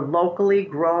looking for locally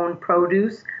grown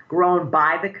produce, grown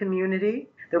by the community.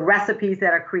 The recipes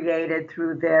that are created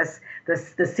through this,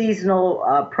 the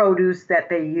seasonal produce that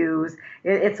they use,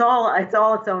 it's all its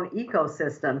own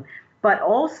ecosystem. But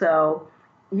also,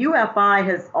 UFI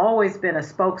has always been a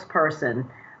spokesperson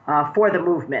for the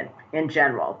movement in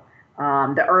general,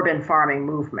 the urban farming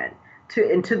movement.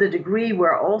 And to the degree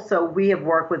where also we have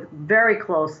worked with very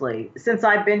closely, since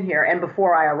I've been here and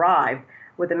before I arrived,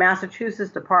 with the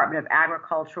Massachusetts Department of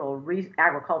Agricultural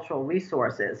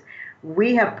Resources.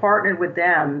 We have partnered with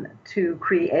them to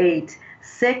create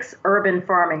 6 urban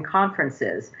farming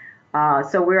conferences.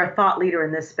 So we're a thought leader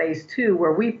in this space too,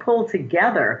 where we pull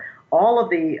together all of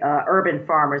the urban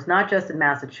farmers, not just in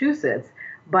Massachusetts,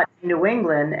 but New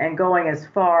England and going as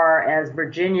far as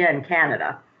Virginia and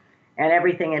Canada and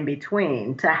everything in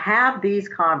between, to have these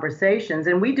conversations.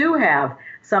 And we do have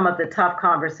some of the tough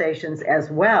conversations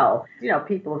as well. You know,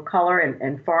 people of color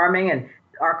and farming, and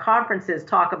our conferences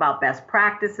talk about best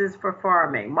practices for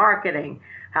farming, marketing,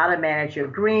 how to manage your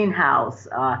greenhouse,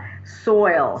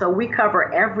 soil. So we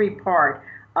cover every part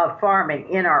of farming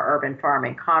in our urban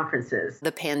farming conferences.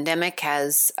 The pandemic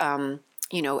has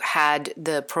had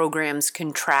the programs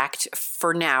contract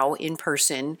for now in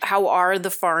person. How are the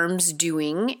farms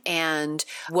doing, and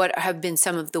what have been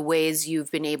some of the ways you've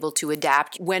been able to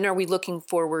adapt? When are we looking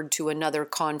forward to another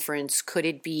conference? Could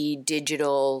it be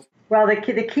digital? Well, the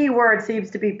key word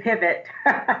seems to be pivot.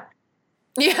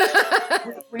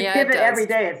 Yeah. We pivot every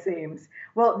day, it seems.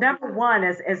 Well, number one,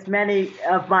 as many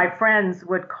of my friends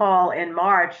would call in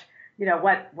March, you know,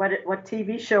 what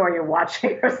TV show are you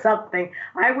watching or something?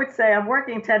 I would say I'm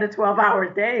working 10 to 12 hour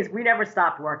days. We never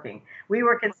stopped working.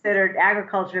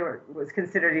 Agriculture was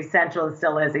considered essential and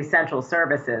still is essential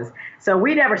services. So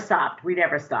we never stopped.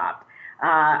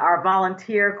 Our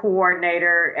volunteer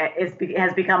coordinator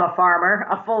has become a farmer,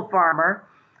 a full farmer.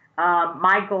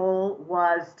 My goal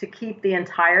was to keep the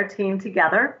entire team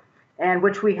together, and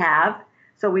which we have.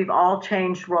 So we've all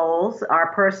changed roles.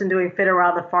 Our person doing Fit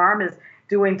Around the Farm is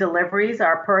doing deliveries.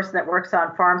 Our person that works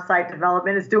on farm site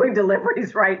development is doing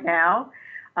deliveries right now.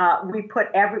 Our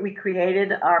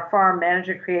farm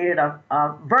manager created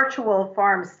a virtual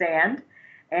farm stand,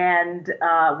 and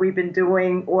we've been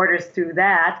doing orders through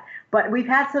that. But we've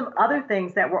had some other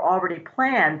things that were already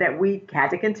planned that we had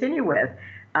to continue with.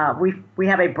 We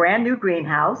have a brand new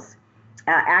greenhouse,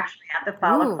 actually at the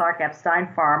Fowler Ooh. Clark Epstein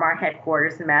Farm, our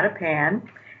headquarters in Mattapan,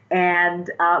 and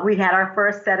we had our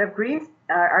first set of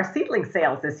our seedling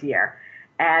sales this year.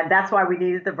 And that's why we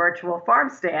needed the virtual farm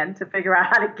stand to figure out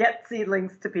how to get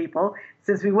seedlings to people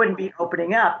since we wouldn't be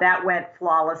opening up. That went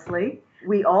flawlessly.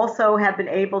 We also have been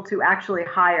able to actually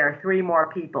hire 3 more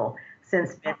people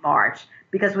since mid-March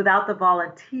because without the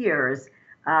volunteers,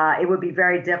 it would be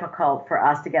very difficult for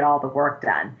us to get all the work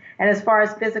done. And as far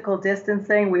as physical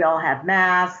distancing, we all have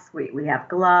masks, we have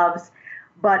gloves,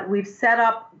 but we've set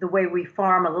up the way we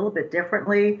farm a little bit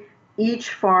differently. Each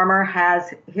farmer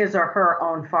has his or her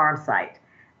own farm site,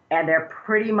 and they're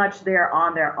pretty much there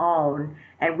on their own.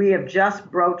 And we have just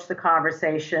broached the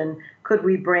conversation, could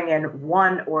we bring in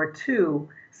 1 or 2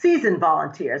 seasoned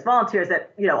volunteers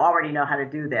that already know how to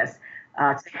do this,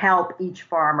 to help each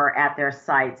farmer at their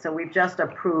site. So we've just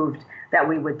approved that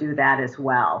we would do that as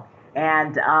well.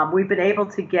 And we've been able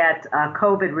to get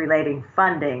COVID-related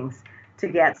fundings to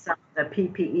get some of the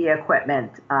PPE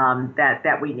equipment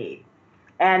that we need.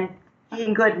 And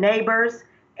being good neighbors,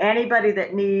 anybody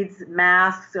that needs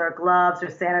masks or gloves or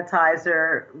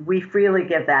sanitizer, we freely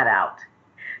give that out.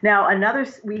 Now,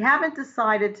 we haven't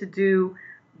decided to do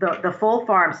the full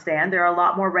farm stand. There are a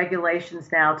lot more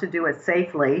regulations now to do it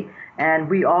safely, and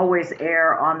we always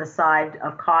err on the side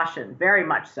of caution, very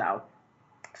much so.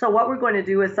 So what we're going to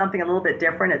do is something a little bit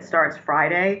different. It starts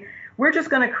Friday. We're just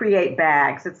going to create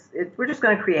bags. We're just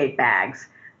going to create bags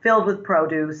filled with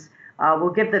produce. We'll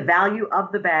give the value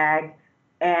of the bag,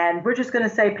 and we're just going to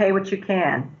say pay what you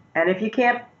can. And if you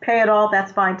can't pay it all,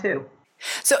 that's fine too.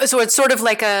 So it's sort of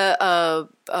like an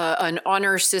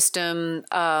honor system,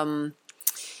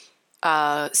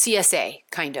 CSA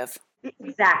kind of.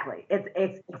 Exactly.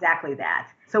 It's exactly that.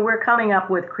 So we're coming up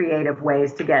with creative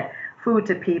ways to get food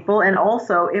to people. And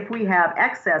also, if we have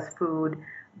excess food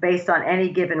based on any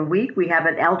given week, we have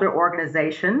an elder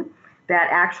organization that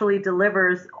actually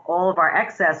delivers all of our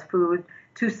excess food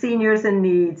to seniors in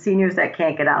need, seniors that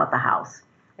can't get out of the house.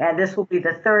 And this will be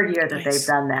the 3rd year that they've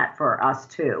done that for us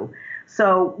too.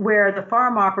 So where the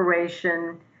farm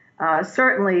operation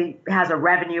certainly has a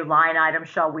revenue line item,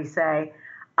 shall we say,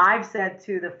 I've said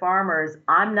to the farmers,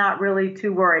 I'm not really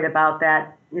too worried about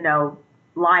that,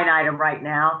 line item right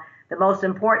now. The most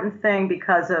important thing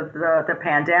because of the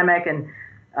pandemic and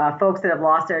folks that have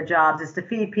lost their jobs is to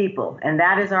feed people. And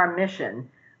that is our mission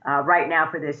right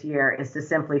now for this year, is to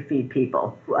simply feed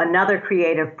people. Another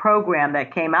creative program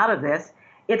that came out of this,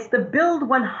 it's the Build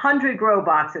 100 Grow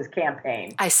Boxes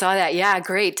campaign. I saw that. Yeah,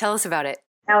 great. Tell us about it.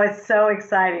 Now, it's so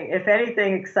exciting. If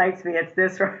anything excites me, it's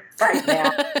this right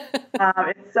now.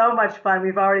 It's so much fun.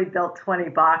 We've already built 20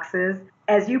 boxes.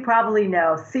 As you probably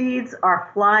know, seeds are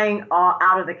flying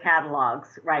out of the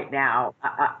catalogs right now.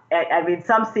 I mean,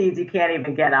 some seeds you can't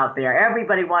even get out there.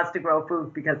 Everybody wants to grow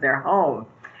food because they're home.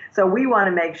 So we want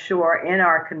to make sure in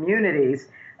our communities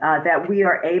that we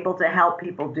are able to help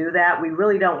people do that. We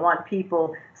really don't want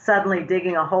people suddenly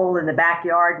digging a hole in the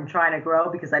backyard and trying to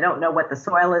grow because they don't know what the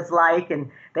soil is like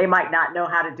and they might not know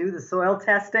how to do the soil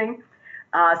testing.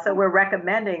 So we're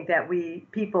recommending that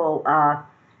people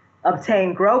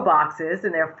obtain grow boxes,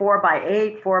 and they're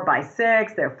 4x8,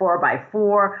 4x6, they're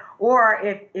 4x4, or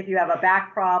if you have a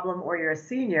back problem or you're a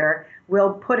senior,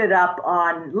 we'll put it up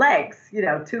on legs,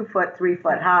 2 foot, 3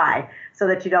 foot high, so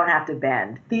that you don't have to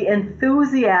bend. The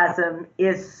enthusiasm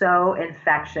is so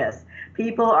infectious.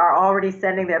 People are already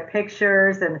sending their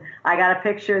pictures, and I got a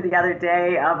picture the other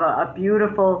day of a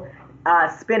beautiful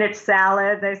spinach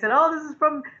salad. They said, "Oh, this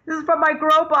is from my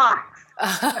grow box."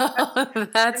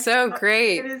 That's so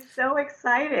great. It is so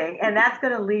exciting. And that's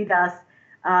going to lead us.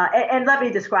 And let me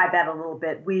describe that a little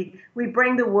bit. We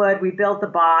bring the wood, we build the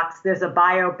box. There's a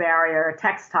bio barrier,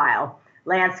 textile,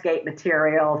 landscape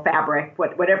material, fabric,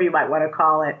 whatever you might want to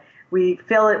call it. We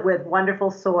fill it with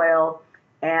wonderful soil.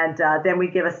 And then we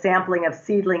give a sampling of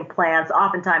seedling plants.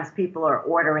 Oftentimes people are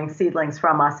ordering seedlings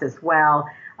from us as well.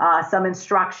 Some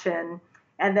instruction.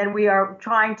 And then we are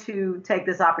trying to take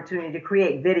this opportunity to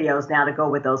create videos now to go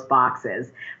with those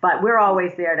boxes. But we're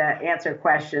always there to answer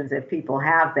questions if people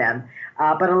have them.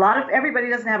 But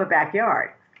everybody doesn't have a backyard,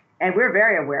 and we're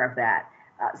very aware of that.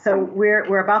 So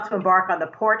we're about to embark on the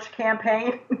porch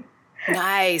campaign.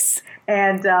 Nice.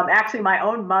 And actually, my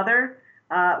own mother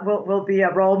will be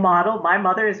a role model. My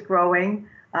mother is growing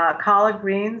collard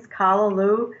greens,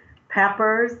 callaloo,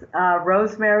 peppers,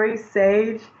 rosemary,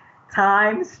 sage,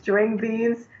 thyme, string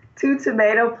beans, two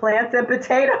tomato plants and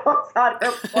potatoes on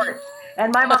her porch.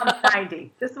 And my mom's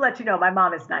 90. Just to let you know, my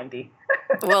mom is 90.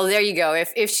 Well, there you go.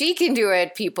 If she can do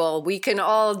it, people, we can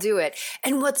all do it.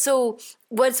 And what's so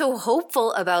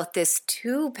hopeful about this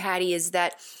too, Patty, is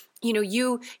that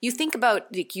you think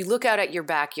about, like, you look out at your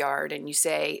backyard and you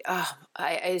say, oh,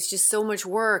 it's just so much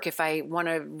work if I want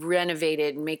to renovate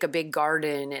it and make a big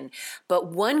garden.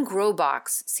 But one grow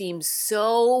box seems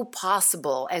so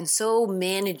possible and so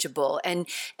manageable. And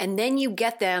then you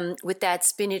get them with that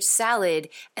spinach salad,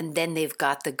 and then they've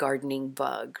got the gardening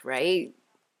bug, right?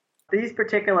 These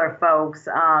particular folks,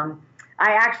 I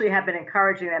actually have been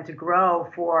encouraging them to grow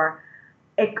for,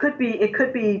 it could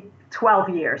be 12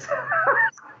 years.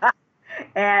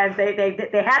 And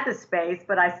they had the space,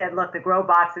 but I said, look, the grow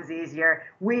box is easier,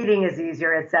 weeding is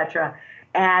easier, etc.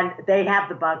 And they have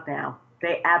the bug now.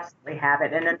 They absolutely have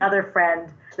it. And another friend,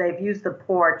 they've used the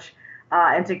porch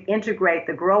and to integrate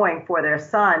the growing for their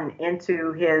son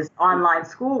into his online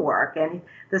schoolwork. And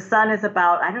the son is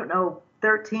about, I don't know,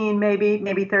 13,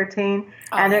 maybe 13.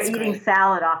 Oh, and they're that's eating great.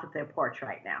 salad off of their porch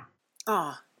right now.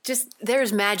 Oh, just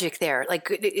there's magic there. Like,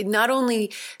 not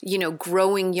only,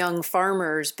 growing young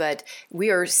farmers, but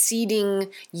you are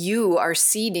seeding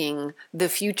the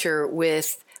future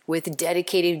with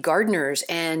dedicated gardeners.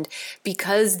 And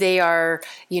because they are,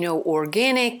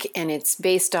 organic, and it's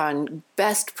based on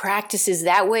best practices,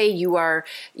 that way you are,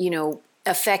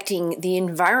 affecting the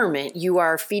environment. You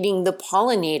are feeding the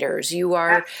pollinators. You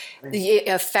are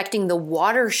affecting the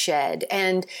watershed,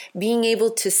 and being able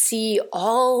to see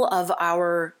all of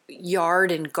our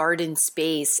yard and garden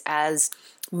space as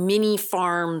mini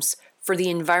farms for the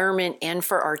environment and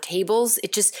for our tables.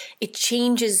 It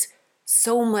changes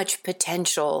so much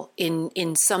potential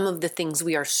in some of the things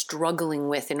we are struggling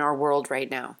with in our world right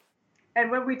now.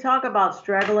 And when we talk about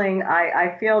struggling,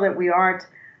 I feel that we aren't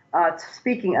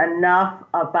speaking enough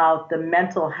about the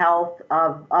mental health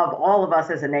of all of us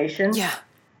as a nation. Yeah.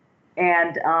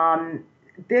 And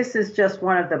this is just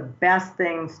one of the best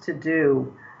things to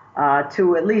do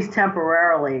to at least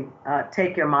temporarily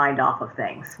take your mind off of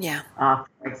things. Yeah. For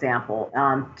example,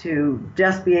 to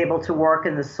just be able to work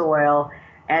in the soil.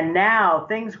 And now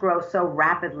things grow so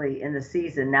rapidly in the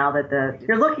season now that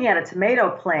you're looking at a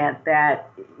tomato plant that,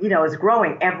 is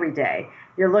growing every day.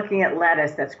 You're looking at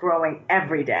lettuce that's growing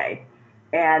every day.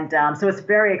 And so it's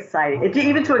very exciting.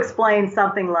 Even to explain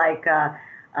something like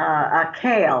a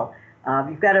kale,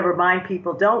 you've got to remind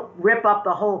people, don't rip up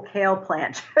the whole kale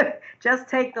plant. Just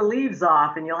take the leaves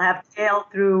off and you'll have kale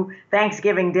through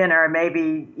Thanksgiving dinner,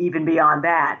 maybe even beyond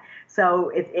that.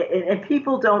 So and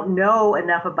people don't know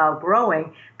enough about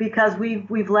growing because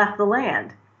we've left the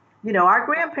land. Our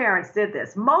grandparents did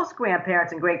this. Most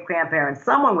grandparents and great-grandparents,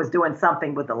 someone was doing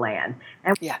something with the land,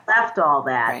 and we left all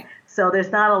that. Right. So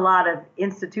there's not a lot of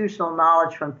institutional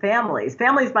knowledge from families.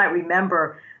 Families might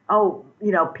remember,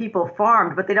 people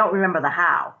farmed, but they don't remember the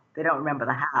how.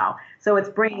 So it's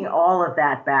bringing all of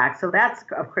that back. So that's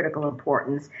of critical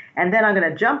importance. And then I'm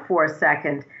going to jump for a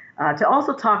second to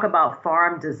also talk about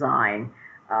farm design.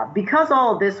 Because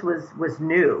all of this was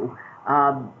new,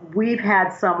 we've had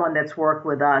someone that's worked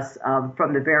with us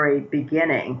from the very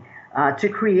beginning to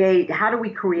create, how do we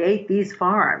create these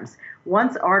farms?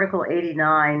 Once Article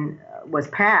 89 was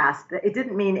passed, it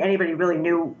didn't mean anybody really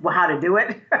knew how to do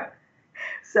it.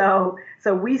 So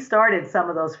we started some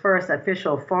of those first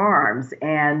official farms,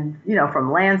 and,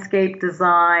 from landscape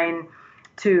design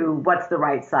to what's the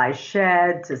right size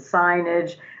shed to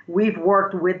signage. We've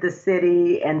worked with the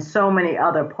city and so many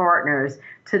other partners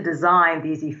to design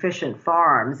these efficient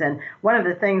farms. And one of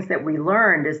the things that we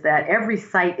learned is that every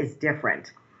site is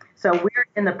different. So we're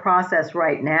in the process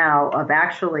right now of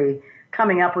actually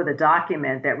coming up with a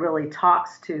document that really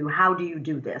talks to, how do you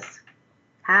do this?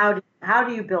 How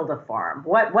do you build a farm?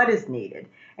 What is needed?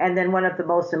 And then one of the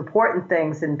most important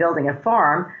things in building a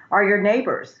farm are your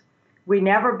neighbors. We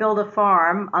never build a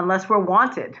farm unless we're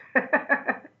wanted.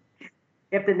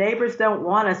 If the neighbors don't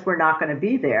want us, we're not going to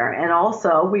be there. And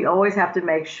also, we always have to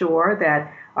make sure that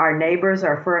our neighbors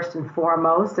are first and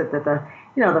foremost, that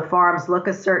the farms look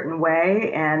a certain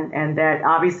way, and that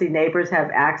obviously neighbors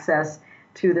have access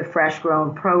to the fresh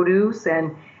grown produce.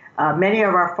 And many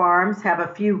of our farms have a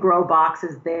few grow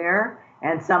boxes there,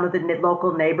 and some of the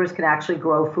local neighbors can actually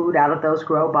grow food out of those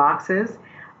grow boxes.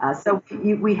 So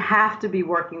we have to be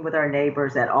working with our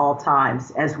neighbors at all times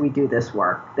as we do this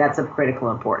work. That's of critical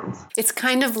importance. It's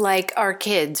kind of like our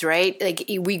kids, right? Like,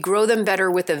 we grow them better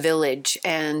with a village.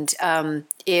 And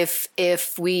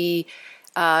if we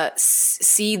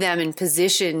see them and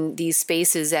position these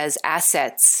spaces as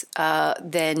assets,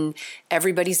 then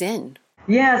everybody's in.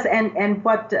 Yes, and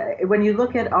what when you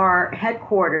look at our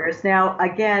headquarters now,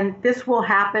 again, this will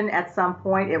happen at some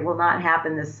point. It will not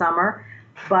happen this summer,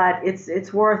 but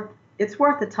it's worth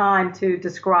the time to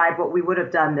describe what we would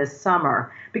have done this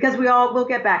summer because we'll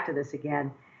get back to this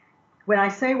again. When I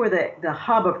say we're the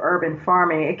hub of urban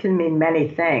farming, it can mean many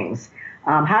things.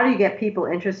 How do you get people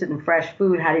interested in fresh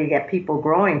food? How do you get people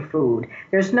growing food?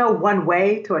 There's no one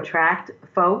way to attract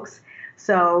folks.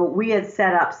 So we had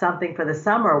set up something for the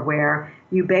summer where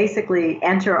you basically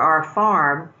enter our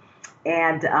farm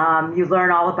and you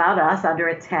learn all about us under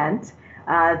a tent.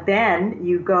 Then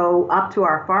you go up to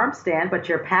our farm stand, but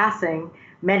you're passing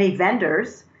many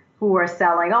vendors who are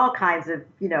selling all kinds of,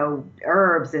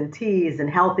 herbs and teas and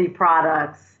healthy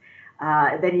products.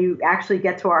 Then you actually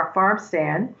get to our farm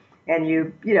stand and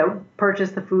you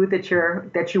purchase the food that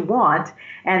you want.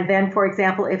 And then, for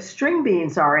example, if string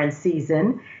beans are in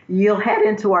season, you'll head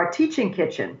into our teaching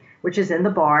kitchen, which is in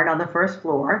the barn on the first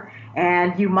floor,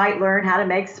 and you might learn how to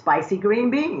make spicy green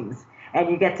beans. And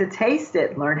you get to taste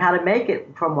it, learn how to make it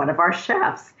from one of our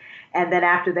chefs. And then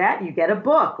after that, you get a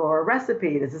book or a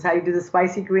recipe. This is how you do the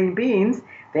spicy green beans.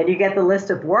 Then you get the list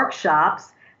of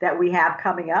workshops that we have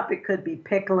coming up. It could be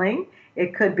pickling.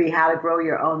 It could be how to grow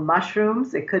your own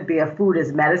mushrooms. It could be a food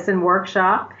as medicine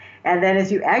workshop. And then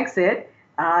as you exit,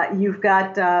 you've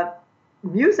got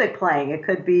music playing. It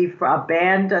could be for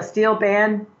a steel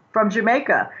band from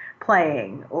Jamaica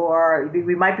playing, or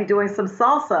we might be doing some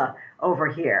salsa over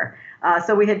here.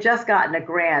 So we had just gotten a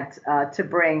grant to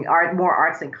bring more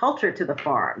arts and culture to the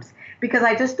farms because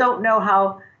I just don't know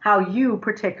how you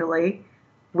particularly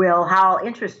how I'll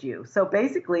interest you. So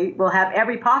basically, we'll have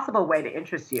every possible way to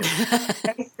interest you.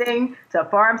 Tasting, to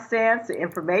farm stands, to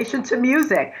information, to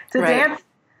music, to dance,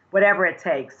 whatever it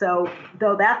takes. So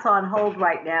though that's on hold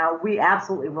right now, we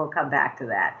absolutely will come back to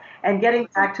that. And getting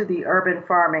back to the Urban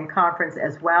Farming Conference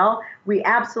as well, we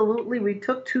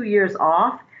took 2 years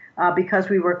off because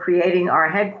we were creating our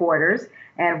headquarters,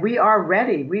 and we are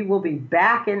ready. We will be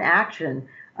back in action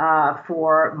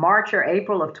for March or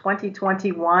April of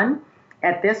 2021.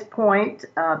 At this point,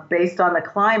 based on the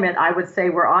climate, I would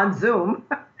say we're on Zoom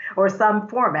or some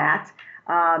format.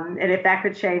 And if that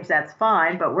could change, that's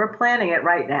fine, but we're planning it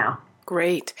right now.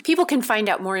 Great. People can find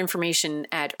out more information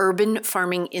at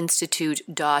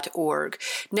urbanfarminginstitute.org.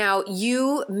 Now,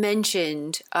 you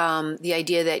mentioned the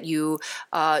idea that you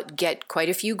get quite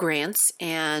a few grants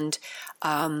and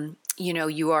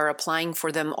you are applying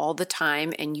for them all the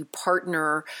time, and you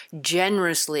partner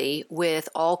generously with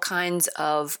all kinds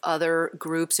of other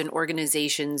groups and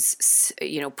organizations,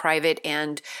 private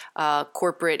and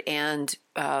corporate and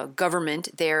government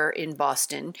there in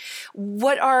Boston.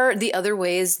 What are the other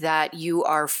ways that you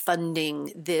are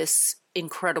funding this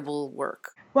incredible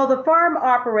work? Well, the farm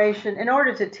operation, in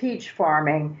order to teach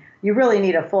farming, you really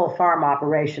need a full farm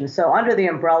operation. So under the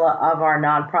umbrella of our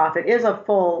nonprofit is a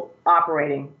full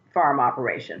operating farm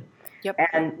operation. Yep.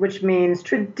 And which means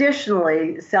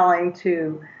traditionally selling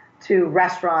to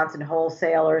restaurants and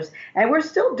wholesalers. And we're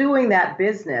still doing that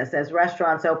business as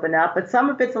restaurants open up, but some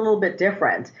of it's a little bit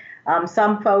different.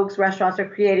 Some restaurants are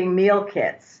creating meal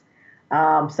kits.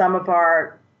 Some of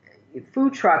our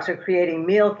food trucks are creating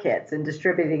meal kits and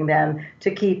distributing them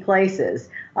to key places.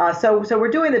 So we're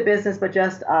doing the business, but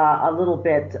just a little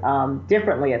bit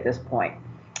differently at this point.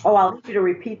 Oh, I'll need you to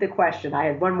repeat the question. I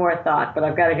had one more thought, but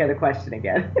I've got to hear the question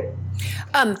again.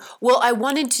 Well, I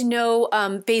wanted to know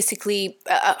basically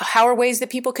how are ways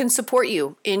that people can support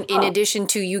you in addition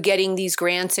to you getting these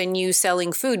grants and you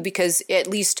selling food, because at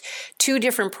least 2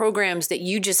 different programs that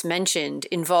you just mentioned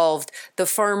involved the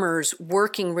farmers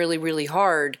working really, really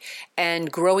hard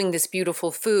and growing this beautiful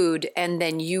food, and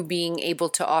then you being able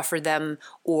to offer them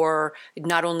or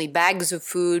not only bags of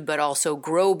food, but also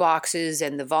grow boxes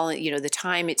and the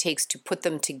time it takes to put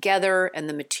them together and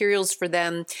the materials for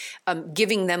them,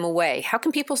 giving them away. How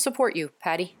can people support you,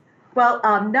 Patty? Well,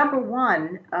 number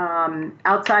one,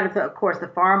 outside of course, the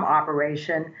farm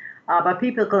operation, but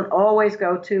people can always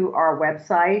go to our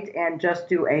website and just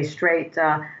do a straight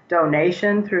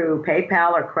donation through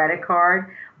PayPal or credit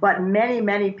card. But many,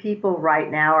 many people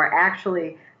right now are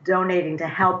actually donating to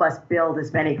help us build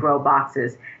as many grow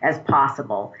boxes as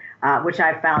possible, which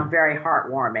I found very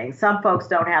heartwarming. Some folks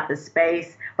don't have the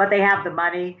space, but they have the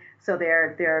money, so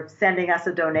they're sending us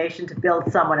a donation to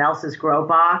build someone else's grow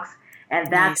box,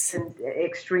 and that's nice.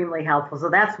 Extremely helpful. So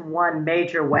that's one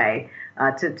major way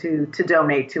to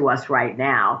donate to us right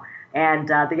now. And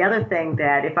the other thing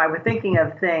that, if I were thinking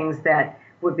of things that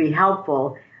would be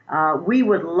helpful, we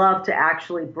would love to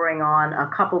actually bring on a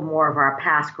couple more of our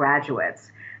past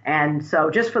graduates. And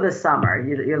so just for the summer,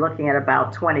 you're looking at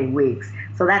about 20 weeks.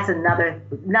 So that's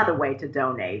another way to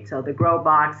donate. So the grow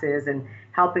boxes and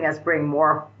helping us bring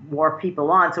more people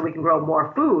on so we can grow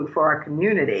more food for our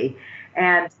community.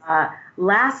 And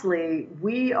lastly,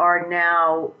 we are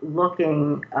now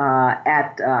looking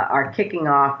at our kicking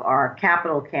off our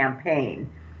capital campaign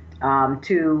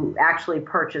to actually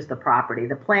purchase the property.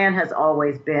 The plan has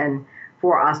always been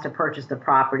for us to purchase the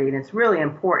property, and it's really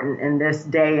important in this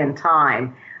day and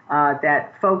time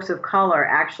that folks of color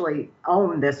actually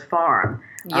own this farm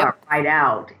right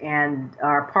out. And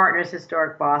our partners,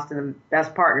 Historic Boston, the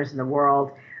best partners in the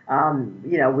world,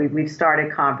 we've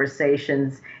started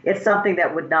conversations. It's something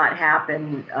that would not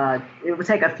happen. It would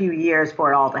take a few years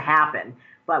for it all to happen.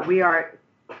 But we are,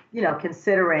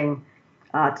 considering,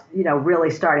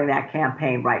 really starting that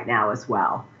campaign right now as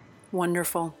well.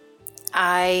 Wonderful.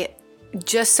 I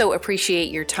just so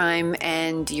appreciate your time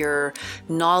and your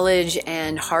knowledge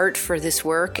and heart for this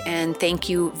work. And thank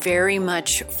you very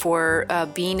much for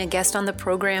being a guest on the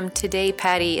program today,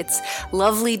 Patty. It's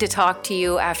lovely to talk to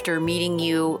you after meeting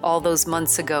you all those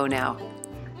months ago now.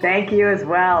 Thank you as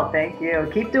well. Thank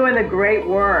you. Keep doing the great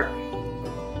work.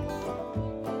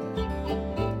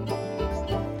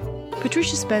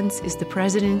 Patricia Spence is the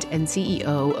president and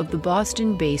CEO of the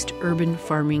Boston-based Urban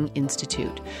Farming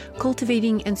Institute,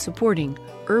 cultivating and supporting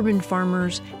urban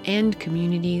farmers and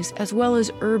communities, as well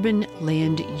as urban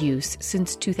land use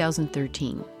since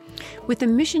 2013. With a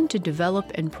mission to develop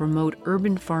and promote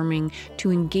urban farming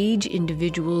to engage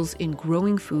individuals in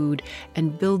growing food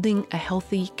and building a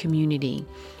healthy community.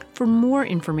 For more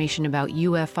information about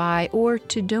UFI or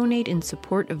to donate in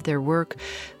support of their work,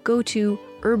 go to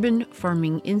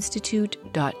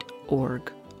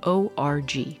urbanfarminginstitute.org.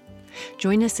 O-R-G.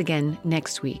 Join us again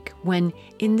next week when,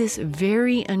 in this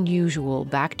very unusual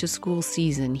back-to-school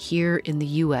season here in the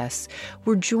U.S.,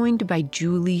 we're joined by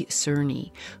Julie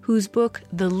Cerny, whose book,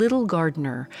 The Little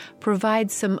Gardener,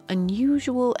 provides some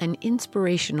unusual and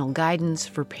inspirational guidance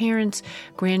for parents,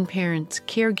 grandparents,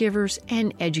 caregivers,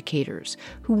 and educators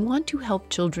who want to help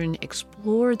children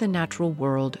explore the natural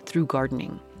world through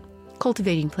gardening.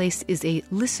 Cultivating Place is a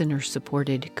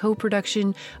listener-supported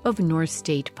co-production of North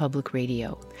State Public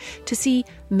Radio. To see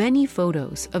many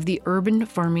photos of the Urban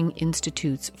Farming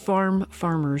Institute's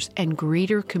farmers, and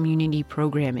greater community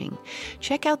programming,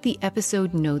 check out the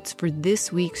episode notes for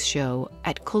this week's show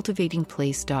at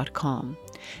cultivatingplace.com.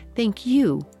 Thank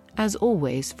you, as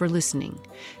always, for listening.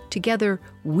 Together,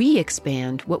 we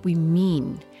expand what we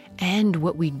mean and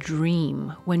what we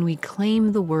dream when we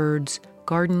claim the words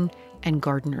garden and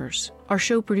gardeners. Our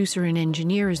show producer and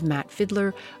engineer is Matt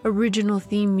Fiddler. Original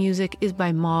theme music is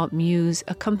by Ma Muse,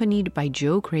 accompanied by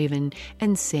Joe Craven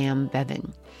and Sam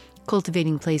Bevan.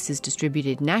 Cultivating Place is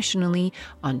distributed nationally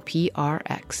on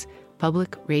PRX,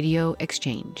 Public Radio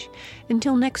Exchange.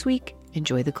 Until next week,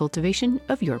 enjoy the cultivation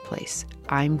of your place.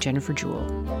 I'm Jennifer Jewell.